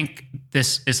I think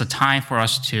this is a time for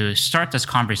us to start this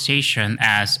conversation,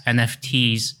 as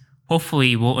NFTs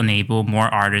hopefully will enable more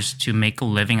artists to make a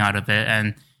living out of it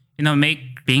and,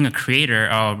 make being a creator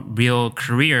a real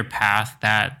career path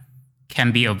that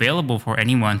can be available for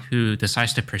anyone who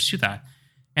decides to pursue that.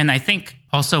 And I think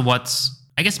also what's,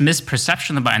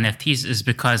 misperception about NFTs is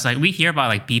because we hear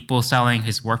about people selling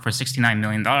his work for $69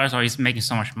 million, or he's making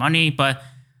so much money. But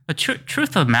the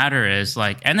truth of the matter is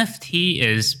NFT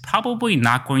is probably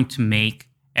not going to make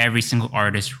every single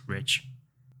artist rich.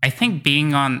 I think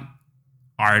being an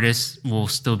artist will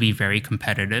still be a very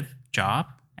competitive job,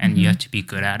 and you have to be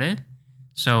good at it.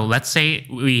 So let's say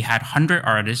we had 100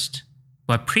 artists,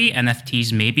 but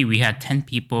pre-NFTs, maybe we had 10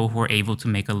 people who were able to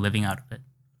make a living out of it.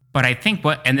 But I think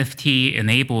what NFT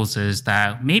enables is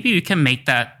that maybe we can make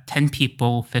that 10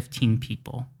 people, 15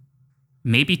 people,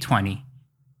 maybe 20.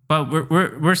 But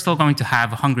we're still going to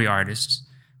have hungry artists.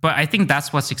 But I think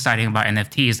that's what's exciting about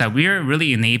NFT, is that we're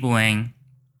really enabling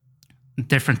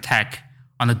different tech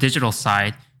on the digital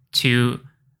side to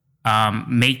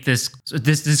make this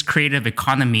creative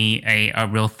economy a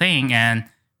real thing, and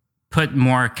put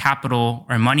more capital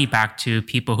or money back to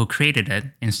people who created it,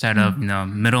 instead of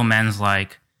middlemen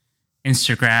like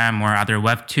Instagram or other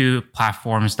Web2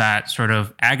 platforms that sort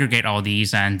of aggregate all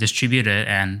these and distribute it.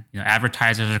 And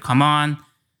advertisers will come on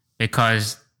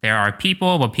because there are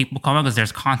people, but people come on because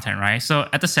there's content, right? So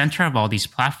at the center of all these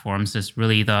platforms is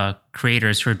really the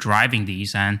creators who are driving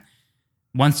these. And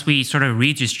once we sort of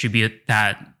redistribute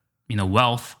that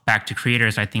wealth back to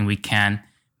creators, I think we can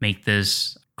make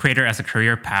this creator as a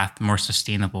career path more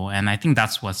sustainable. And I think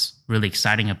that's what's really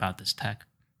exciting about this tech.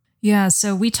 Yeah,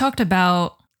 so we talked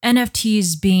about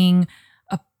NFTs being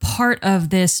a part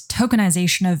of this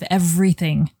tokenization of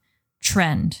everything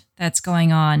trend that's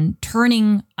going on,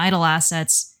 turning idle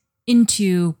assets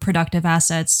into productive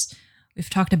assets. We've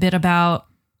talked a bit about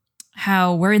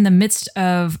how we're in the midst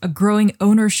of a growing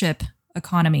ownership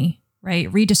economy,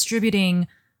 right? Redistributing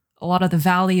a lot of the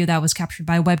value that was captured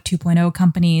by Web 2.0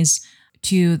 companies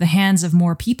to the hands of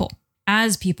more people,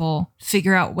 as people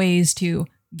figure out ways to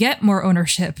get more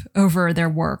ownership over their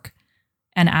work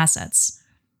and assets.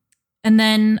 And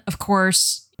then, of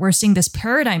course, we're seeing this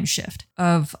paradigm shift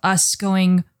of us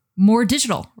going more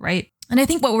digital, right? And I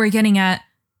think what we're getting at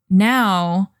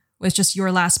now, with just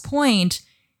your last point,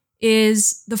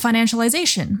 is the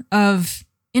financialization of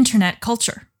internet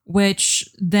culture, which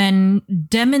then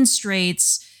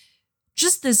demonstrates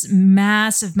just this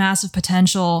massive, massive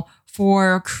potential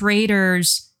for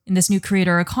creators in this new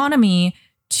creator economy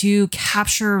to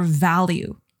capture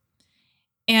value.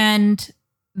 And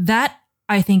that,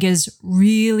 I think, is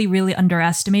really, really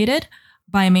underestimated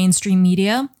by mainstream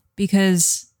media,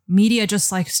 because media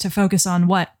just likes to focus on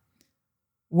what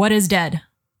is dead,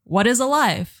 what is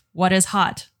alive, what is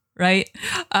hot, right?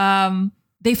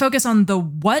 They focus on the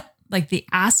what, like the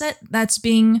asset that's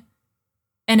being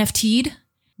NFT'd,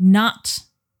 not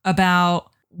about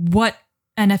what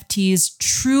NFTs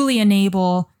truly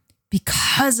enable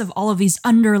because of all of these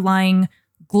underlying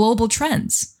global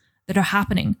trends that are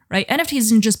happening, right? NFTs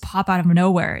didn't just pop out of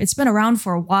nowhere. It's been around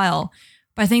for a while.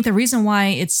 But I think the reason why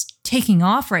it's taking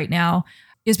off right now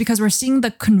is because we're seeing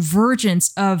the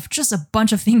convergence of just a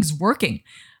bunch of things working.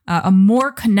 A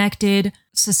more connected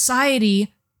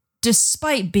society,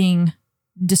 despite being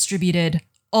distributed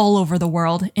all over the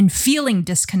world and feeling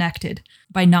disconnected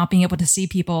by not being able to see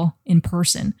people in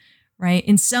person, right?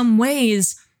 In some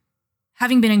ways,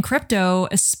 having been in crypto,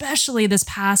 especially this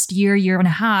past year and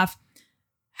a half,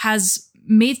 has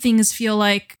made things feel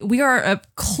like we are a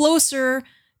closer,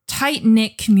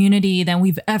 tight-knit community than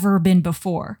we've ever been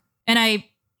before. And I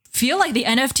feel like the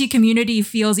NFT community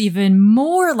feels even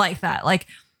more like that, like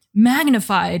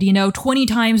magnified, 20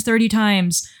 times, 30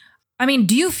 times. I mean,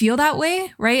 do you feel that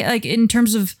way, right? Like in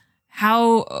terms of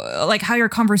how your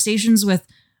conversations with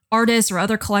artists or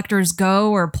other collectors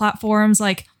go, or platforms,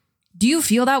 like, do you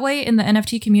feel that way in the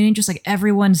NFT community? Just like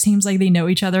everyone seems like they know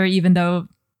each other, even though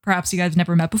perhaps you guys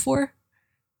never met before?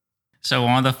 So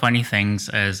one of the funny things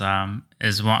is one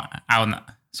of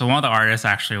the artists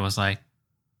actually was like,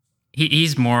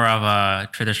 he's more of a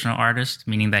traditional artist,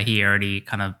 meaning that he already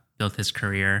kind of built his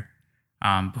career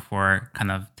before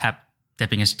kind of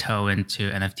dipping his toe into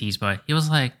NFTs. But he was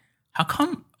like, how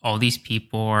come all these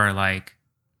people are like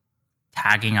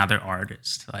tagging other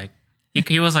artists? Like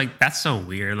he was like, that's so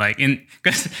weird. Like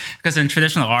because in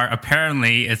traditional art,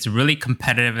 apparently it's really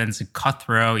competitive and it's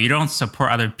cutthroat. You don't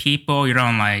support other people. You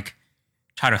don't like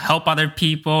try to help other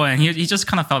people. And he just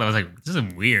kind of felt it was like, this is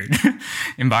a weird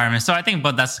environment. So I think,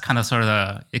 but that's kind of sort of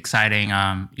the exciting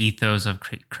ethos of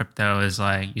crypto is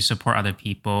like, you support other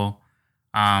people.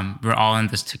 We're all in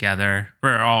this together.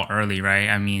 We're all early, right?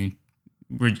 I mean,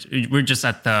 we're just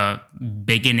at the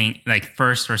beginning, like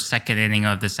first or second inning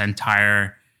of this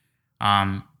entire,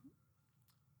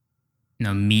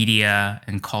 media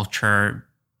and culture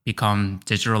become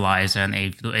digitalized and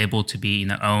able to be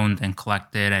owned and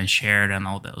collected and shared and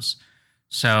all those.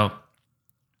 So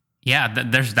yeah,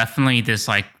 there's definitely this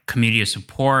like community of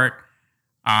support.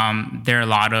 There are a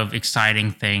lot of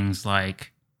exciting things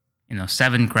like,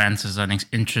 Seven Grants is an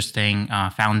interesting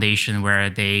foundation where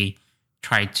they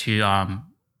try to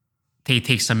they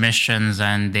take submissions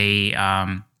and they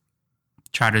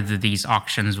try to do these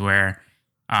auctions where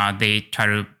they try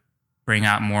to bring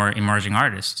out more emerging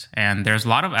artists. And there's a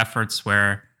lot of efforts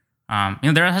where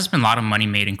there has been a lot of money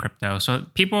made in crypto, so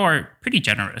people are pretty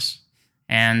generous,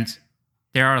 and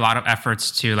there are a lot of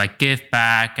efforts to like give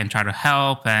back and try to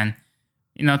help. And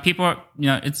people,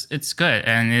 it's good,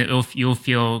 and you'll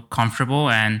feel comfortable.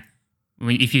 And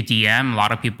if you DM, a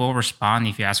lot of people respond.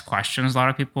 If you ask questions, a lot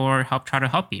of people try to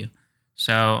help you.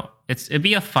 So it'd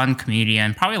be a fun community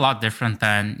and probably a lot different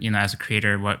than as a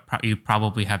creator what you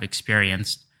probably have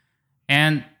experienced.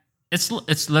 And it's a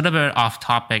little bit off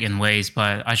topic in ways,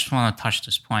 but I just want to touch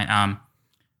this point.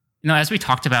 As we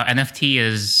talked about, NFT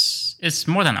it's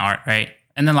more than art, right?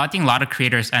 And then I think a lot of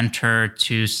creators enter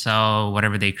to sell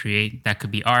whatever they create. That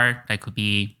could be art, that could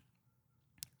be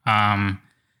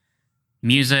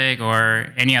music,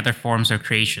 or any other forms of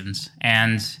creations.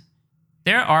 And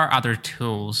there are other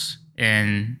tools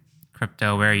in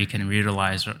crypto where you can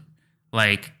utilize,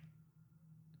 like,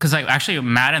 because like actually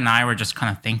Matt and I were just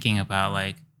kind of thinking about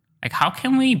like how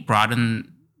can we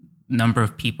broaden number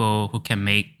of people who can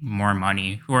make more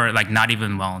money, who are like not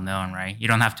even well known, right? You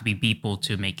don't have to be people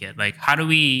to make it. Like, how do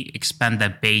we expand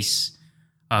that base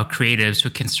of creatives who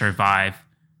can survive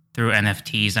through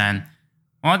NFTs? And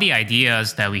one of the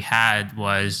ideas that we had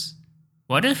was,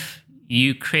 what if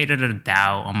you created a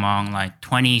DAO among like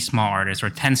 20 small artists or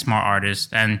 10 small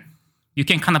artists, and you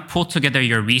can kind of pull together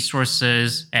your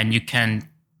resources, and you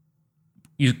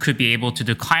could be able to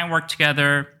do client work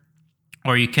together,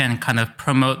 or you can kind of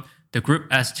promote the group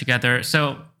as together.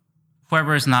 So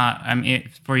whoever is not,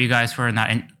 for you guys who are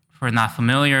not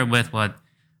familiar with what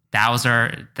DAOs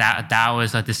are, DAO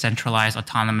is a decentralized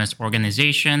autonomous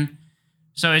organization.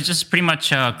 So it's just pretty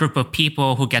much a group of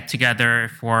people who get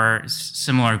together for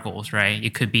similar goals, right?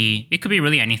 It could be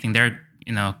really anything. There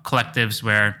are, collectives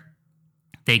where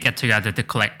they get together to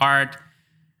collect art,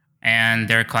 and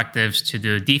there are collectives to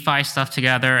do DeFi stuff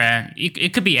together, and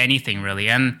it could be anything really.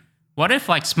 And what if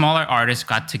like smaller artists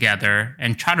got together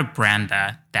and try to brand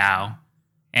that DAO?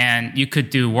 And you could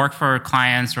do work for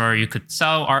clients, or you could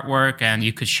sell artwork, and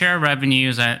you could share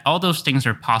revenues, and all those things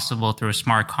are possible through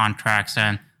smart contracts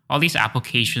and all these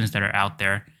applications that are out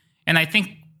there. And I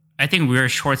think we're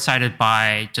short-sighted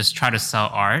by just try to sell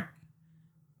art,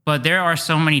 but there are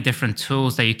so many different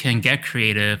tools that you can get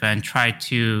creative and try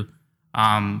to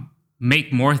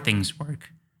make more things work.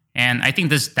 And I think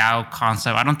this DAO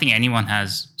concept, I don't think anyone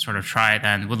has sort of tried,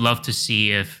 and would love to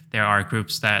see if there are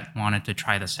groups that wanted to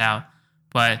try this out.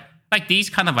 But like these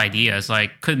kind of ideas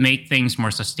like could make things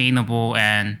more sustainable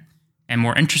and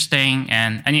more interesting.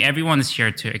 And I mean, everyone is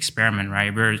here to experiment,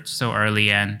 right? We're so early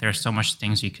and there's so much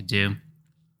things you could do.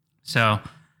 So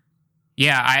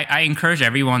yeah, I encourage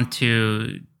everyone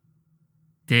to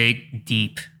dig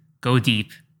deep, go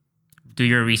deep, do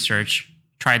your research,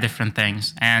 try different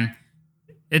things. And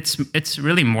it's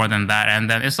really more than that. And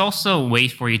then it's also a way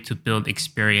for you to build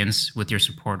experience with your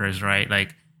supporters, right?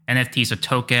 Like NFT is a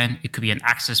token. It could be an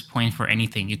access point for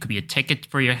anything. It could be a ticket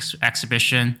for your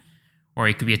exhibition, or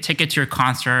it could be a ticket to your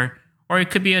concert, or it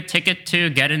could be a ticket to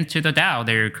get into the DAO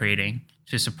that you're creating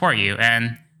to support you.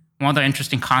 And one of the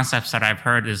interesting concepts that I've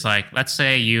heard is like, let's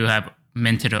say you have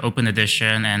minted an open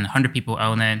edition and 100 people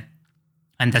own it,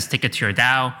 and that's ticket to your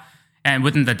DAO. And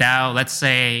within the DAO, let's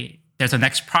say there's a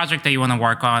next project that you want to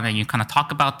work on, and you kind of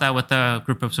talk about that with the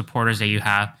group of supporters that you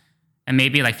have. And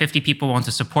maybe like 50 people want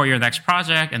to support your next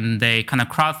project, and they kind of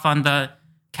crowdfund the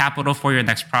capital for your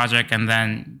next project. And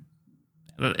then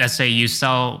let's say you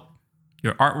sell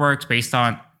your artworks based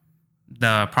on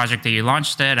the project that you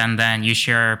launched it, and then you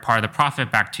share part of the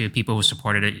profit back to people who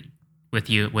supported it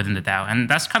with you within the DAO. And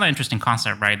that's kind of an interesting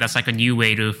concept, right? That's like a new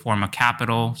way to form a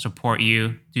capital, support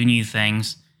you, do new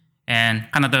things, and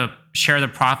kind of share the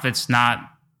profits, not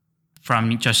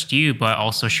from just you, but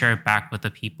also share it back with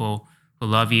the people who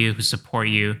love you, who support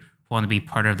you, who want to be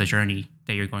part of the journey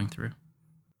that you're going through.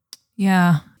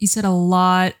 Yeah, you said a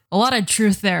lot of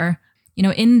truth there. You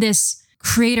know, in this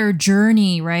creator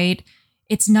journey, right?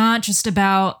 It's not just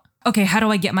about, okay, how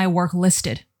do I get my work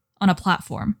listed on a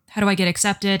platform? How do I get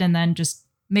accepted and then just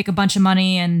make a bunch of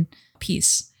money and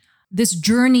peace? This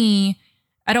journey,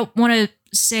 I don't want to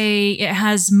say it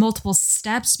has multiple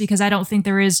steps, because I don't think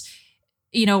there is,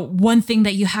 one thing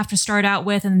that you have to start out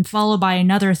with and followed by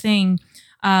another thing.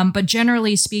 But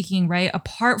generally speaking, right,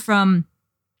 apart from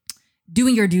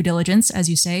doing your due diligence, as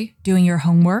you say, doing your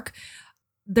homework,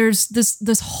 there's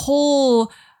this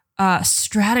whole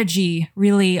strategy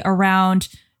really around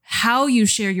how you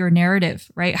share your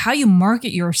narrative, right? How you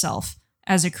market yourself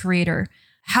as a creator,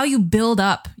 how you build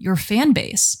up your fan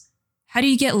base. How do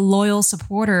you get loyal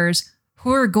supporters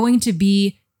who are going to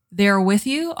be there with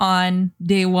you on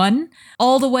day one,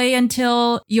 all the way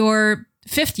until your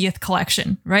 50th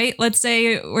collection, right? Let's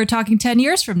say we're talking 10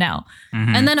 years from now.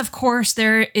 Mm-hmm. And then, of course,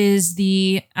 there is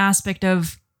the aspect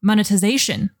of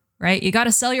monetization, right? You got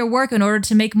to sell your work in order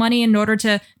to make money, in order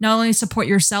to not only support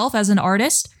yourself as an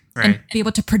artist, right, and be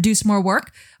able to produce more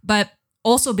work, but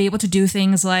also be able to do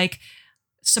things like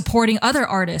supporting other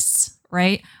artists,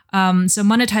 right? So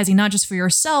monetizing not just for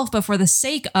yourself, but for the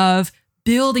sake of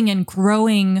building and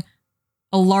growing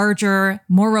a larger,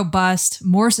 more robust,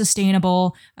 more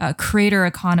sustainable creator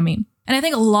economy. And I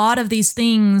think a lot of these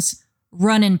things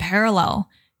run in parallel.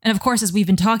 And of course, as we've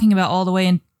been talking about all the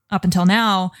way up until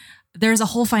now, there's a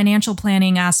whole financial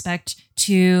planning aspect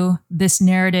to this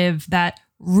narrative that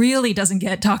really doesn't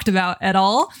get talked about at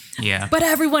all. Yeah. But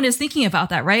everyone is thinking about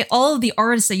that, right? All of the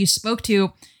artists that you spoke to,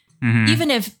 mm-hmm,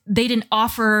 even if they didn't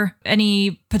offer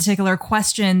any particular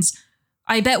questions,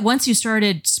 I bet once you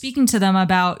started speaking to them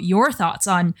about your thoughts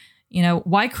on,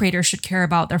 why creators should care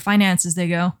about their finances, they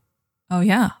go, oh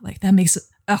yeah, like that makes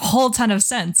a whole ton of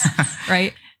sense,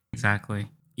 right? Exactly.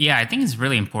 Yeah, I think it's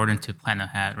really important to plan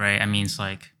ahead, right? I mean, it's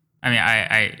like,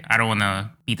 I don't want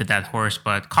to beat the dead horse,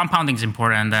 but compounding is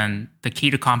important. And then the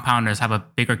key to compound is have a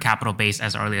bigger capital base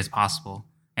as early as possible.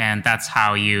 And that's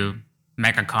how you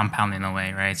mega compound in a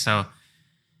way, right? So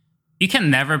you can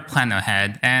never plan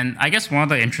ahead. And I guess one of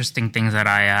the interesting things that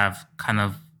I have kind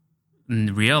of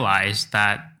realized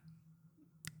that,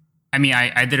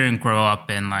 I didn't grow up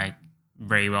in like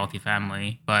very wealthy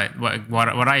family, but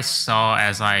what I saw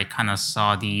as I kind of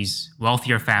saw these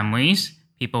wealthier families,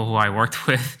 people who I worked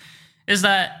with, is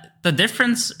that the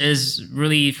difference is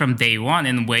really from day one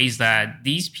in ways that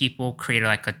these people created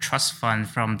like a trust fund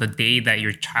from the day that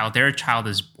their child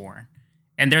is born.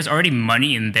 And there's already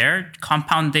money in there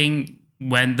compounding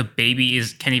when the baby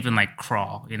can't even like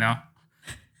crawl,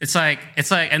 It's like,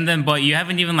 and then, but you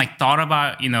haven't even like thought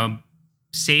about,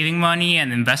 saving money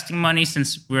and investing money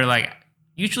since we're like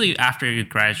usually after you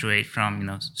graduate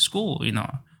from, school,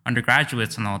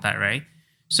 undergraduates and all that, right?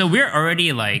 So we're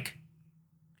already like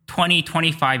 20,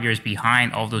 25 years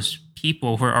behind all those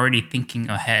people who are already thinking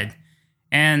ahead.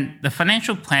 And the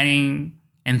financial planning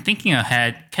and thinking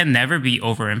ahead can never be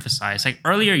overemphasized. Like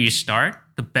earlier you start,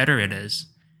 the better it is.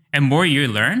 And more you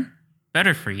learn,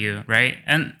 better for you, right?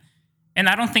 And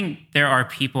I don't think there are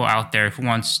people out there who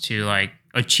wants to like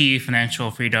achieve financial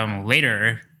freedom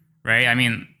later, right? I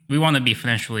mean, we want to be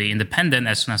financially independent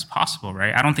as soon as possible,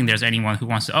 right? I don't think there's anyone who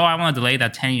wants to, I want to delay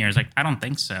that 10 years. Like, I don't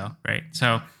think so, right?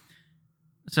 So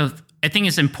I think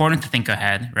it's important to think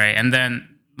ahead, right? And then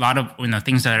a lot of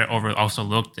things that are also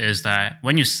looked is that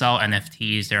when you sell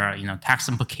NFTs, there are tax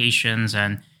implications,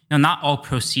 and not all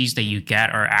proceeds that you get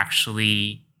are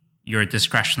actually your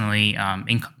discretionary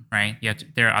income, right?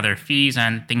 There are other fees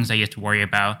and things that you have to worry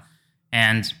about,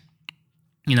 and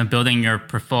building your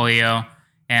portfolio.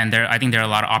 And I think there are a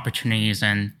lot of opportunities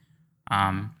in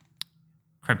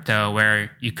crypto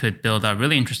where you could build a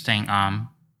really interesting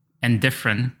and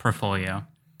different portfolio.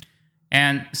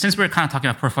 And since we're kind of talking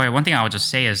about portfolio, one thing I would just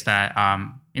say is that,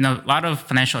 a lot of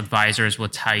financial advisors will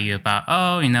tell you about,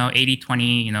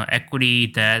 80-20, equity,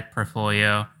 debt,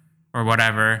 portfolio, or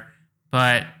whatever.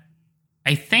 But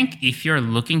I think if you're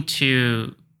looking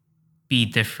to be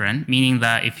different, meaning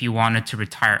that if you wanted to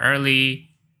retire early,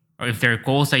 or if there are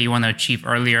goals that you want to achieve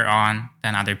earlier on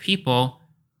than other people,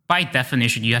 by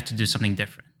definition, you have to do something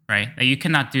different, right? You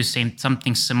cannot do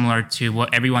something similar to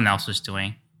what everyone else is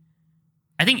doing.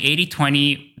 I think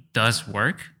 80-20 does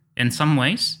work in some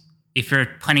ways if you're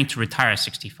planning to retire at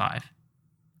 65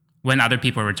 when other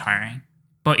people are retiring.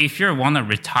 But if you want to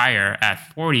retire at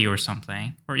 40 or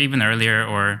something, or even earlier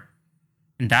or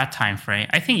in that time frame,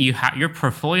 I think your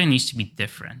portfolio needs to be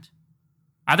different.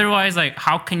 Otherwise, like,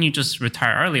 how can you just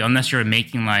retire early unless you're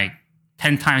making like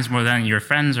 10 times more than your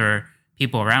friends or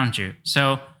people around you?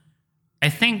 So I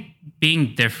think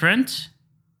being different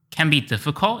can be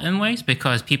difficult in ways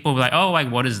because people are like, oh, like,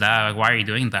 what is that? Like, why are you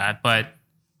doing that? But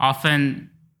often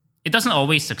it doesn't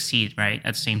always succeed, right?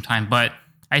 At the same time. But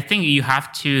I think you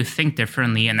have to think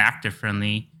differently and act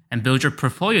differently and build your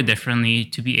portfolio differently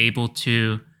to be able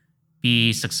to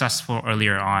be successful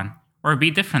earlier on or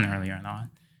be different earlier on.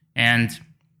 And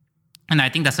I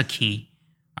think that's a key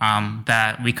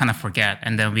that we kind of forget.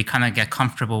 And then we kind of get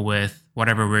comfortable with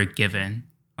whatever we're given.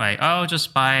 Like, oh,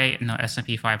 just buy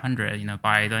S&P 500,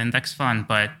 buy the index fund.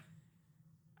 But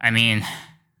I mean,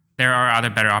 there are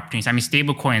other better opportunities. I mean,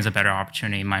 stablecoin is a better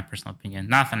opportunity in my personal opinion,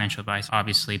 not financial advice,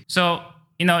 obviously. So,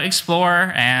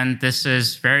 explore. And this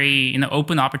is very,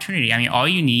 open opportunity. I mean, all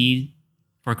you need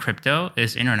for crypto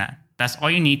is internet. That's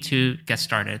all you need to get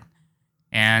started.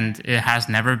 And it has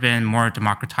never been more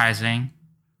democratizing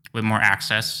with more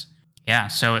access. Yeah,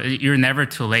 so you're never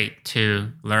too late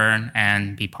to learn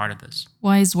and be part of this.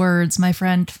 Wise words, my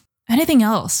friend. Anything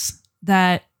else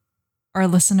that our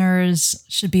listeners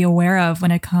should be aware of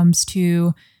when it comes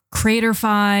to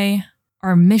Creatorfy,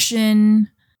 our mission,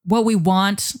 what we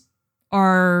want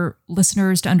our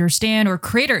listeners to understand, or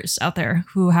creators out there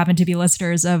who happen to be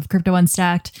listeners of Crypto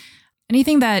Unstacked?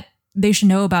 Anything that they should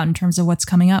know about in terms of what's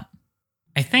coming up?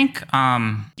 I think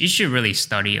you should really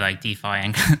study like DeFi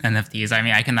and NFTs. I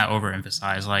mean, I cannot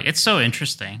overemphasize. Like, it's so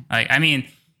interesting. Like, I mean,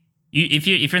 if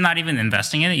you're not even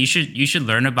investing in it, you should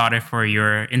learn about it for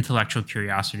your intellectual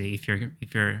curiosity. If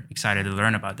you're excited to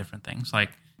learn about different things,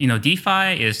 like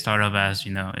DeFi is thought of as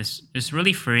it's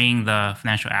really freeing the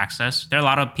financial access. There are a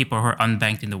lot of people who are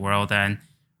unbanked in the world, and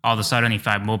all of a sudden, if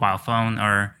you have a mobile phone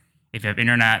or if you have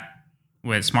internet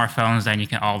with smartphones, then you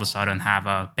can all of a sudden have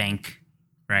a bank.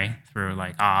 Right, through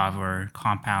like Aave or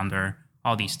Compound or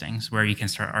all these things where you can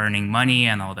start earning money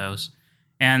and all those.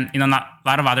 And, a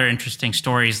lot of other interesting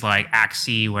stories like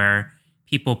Axie, where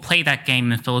people play that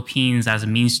game in the Philippines as a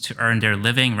means to earn their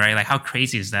living, right? Like, how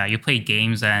crazy is that? You play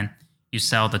games and you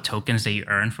sell the tokens that you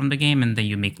earn from the game and then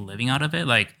you make a living out of it.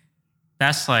 Like,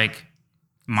 that's like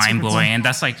mind-blowing. And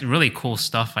that's like really cool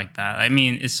stuff like that. I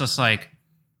mean, it's just like,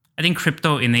 I think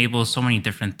crypto enables so many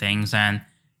different things.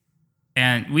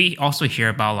 And we also hear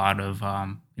about a lot of,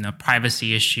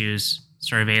 privacy issues,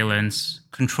 surveillance,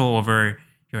 control over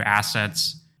your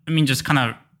assets. I mean, just kind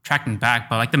of tracking back.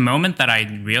 But like the moment that I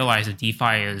realized that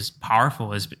DeFi is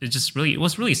powerful, it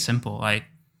was really simple. Like,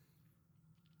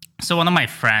 so one of my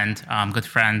good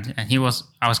friend, and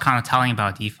I was kind of telling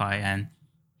about DeFi, and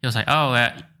he was like, oh,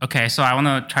 okay, so I want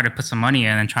to try to put some money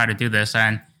in and try to do this.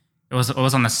 And it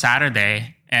was on a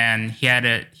Saturday. And he had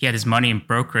his money in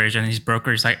brokerage, and his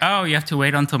broker is like, oh, you have to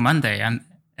wait until Monday.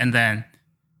 And then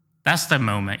that's the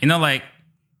moment.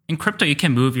 In crypto, you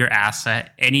can move your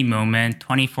asset any moment,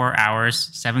 24 hours,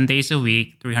 7 days a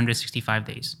week, 365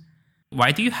 days.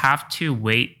 Why do you have to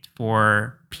wait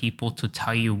for people to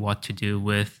tell you what to do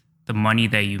with the money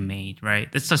that you made, right?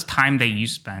 It's just time that you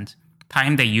spent,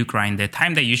 time that you grinded,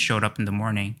 time that you showed up in the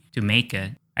morning to make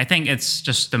it. I think it's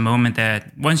just the moment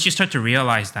that once you start to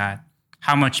realize that,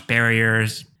 how much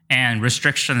barriers and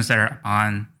restrictions that are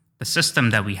on the system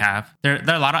that we have, there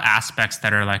are a lot of aspects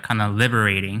that are like kind of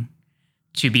liberating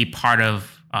to be part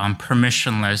of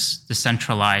permissionless,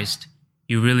 decentralized.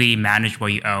 You really manage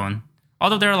what you own.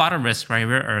 Although there are a lot of risks, right?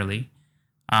 We're early.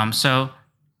 So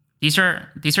these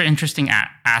are interesting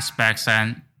aspects,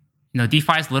 and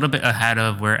DeFi is a little bit ahead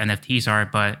of where NFTs are,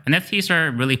 but NFTs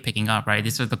are really picking up, right?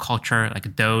 This is the culture,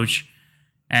 like Doge,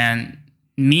 and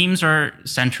memes are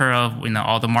center of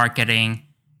all the marketing,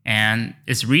 and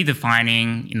it's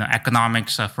redefining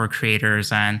economics for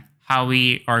creators and how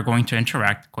we are going to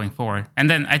interact going forward. And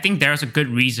then I think there's a good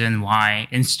reason why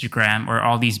Instagram or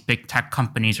all these big tech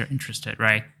companies are interested,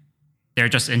 right? They're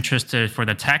just interested for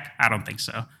the tech? I don't think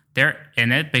so. They're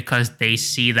in it because they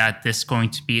see that this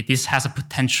has a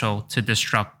potential to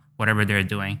disrupt whatever they're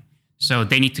doing. So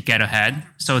they need to get ahead.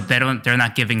 So they're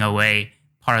not giving away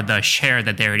part of the share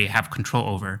that they already have control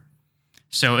over.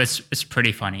 So it's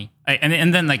pretty funny.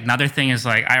 And then like another thing is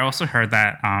like, I also heard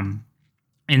that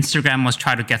Instagram was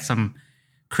trying to get some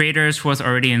creators who was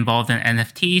already involved in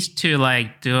NFTs to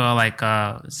like do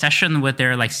a session with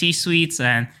their like C-suites,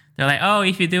 and they're like, oh,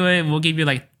 if you do it, we'll give you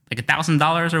like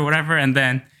 $1,000 or whatever. And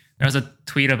then there was a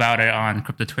tweet about it on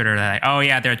crypto Twitter that like, oh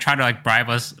yeah, they're trying to like bribe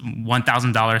us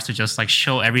 $1,000 to just like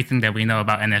show everything that we know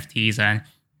about NFTs, and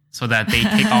so that they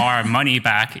take all our money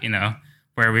back,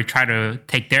 where we try to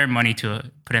take their money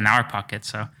to put in our pocket.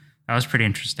 So that was pretty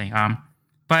interesting.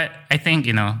 But I think,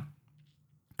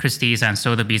 Christie's and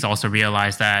Sotheby's also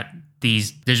realized that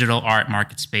these digital art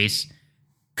market space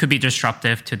could be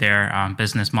disruptive to their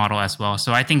business model as well.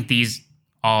 So I think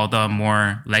all the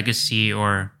more legacy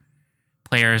or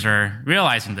players are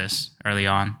realizing this early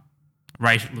on,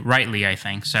 rightly, I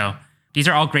think. So these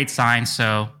are all great signs.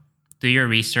 So do your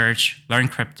research, learn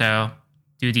crypto,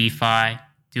 do DeFi,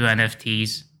 do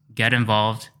NFTs, get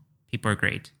involved. People are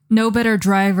great. No better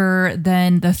driver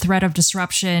than the threat of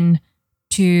disruption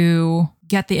to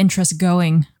get the interest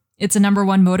going. It's a number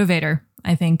one motivator,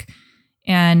 I think.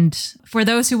 And for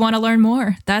those who want to learn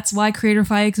more, that's why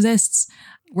CreatorFi exists.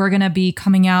 We're going to be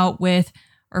coming out with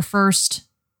our first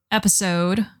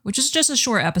episode, which is just a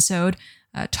short episode,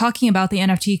 talking about the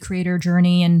NFT creator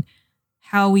journey and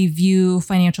how we view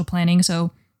financial planning.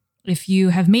 So if you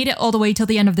have made it all the way till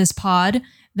the end of this pod,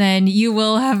 then you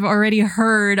will have already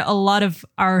heard a lot of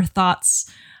our thoughts,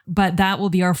 but that will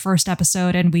be our first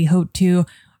episode. And we hope to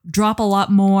drop a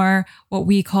lot more what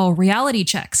we call reality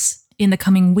checks in the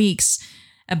coming weeks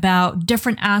about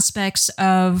different aspects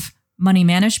of money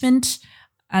management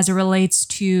as it relates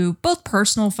to both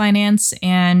personal finance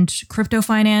and crypto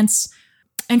finance,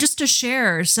 and just to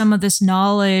share some of this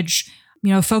knowledge,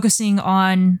 focusing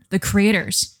on the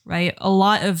creators, right? A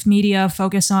lot of media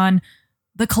focus on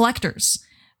the collectors,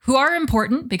 who are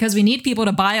important because we need people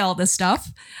to buy all this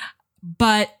stuff.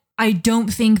 But I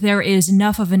don't think there is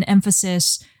enough of an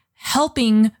emphasis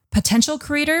helping potential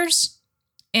creators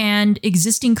and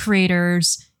existing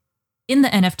creators in the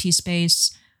NFT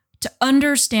space to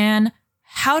understand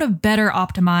how to better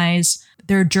optimize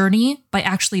their journey by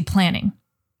actually planning,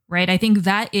 right? I think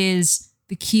that is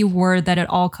the key word that it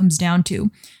all comes down to.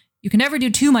 You can never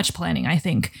do too much planning, I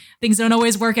think. Things don't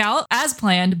always work out as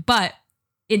planned, but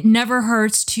it never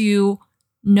hurts to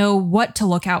know what to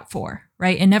look out for,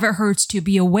 right? It never hurts to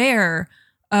be aware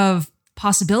of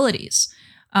possibilities.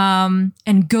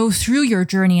 And go through your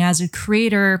journey as a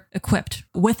creator equipped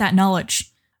with that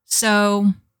knowledge.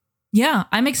 So yeah,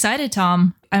 I'm excited,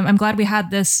 Tom. I'm glad we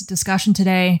had this discussion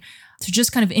today to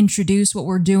just kind of introduce what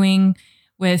we're doing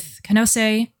with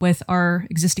Canose, with our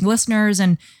existing listeners.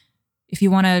 And if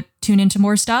you want to tune into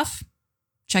more stuff,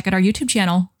 check out our YouTube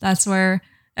channel. That's where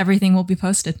everything will be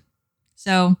posted.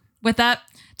 So with that,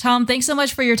 Tom, thanks so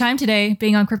much for your time today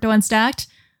being on Crypto Unstacked.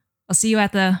 I'll see you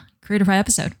at the CreatorFi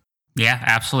episode. Yeah,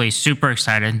 absolutely. Super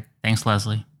excited. Thanks,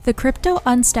 Leslie. The Crypto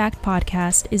Unstacked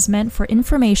podcast is meant for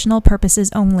informational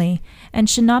purposes only and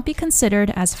should not be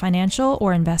considered as financial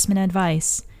or investment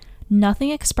advice.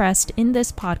 Nothing expressed in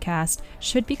this podcast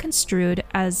should be construed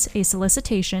as a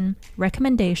solicitation,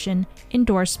 recommendation,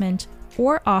 endorsement,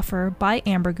 or offer by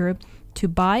Amber Group to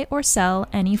buy or sell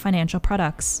any financial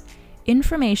products.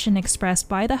 Information expressed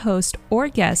by the host or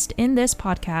guest in this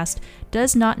podcast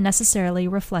does not necessarily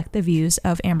reflect the views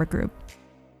of Amber Group.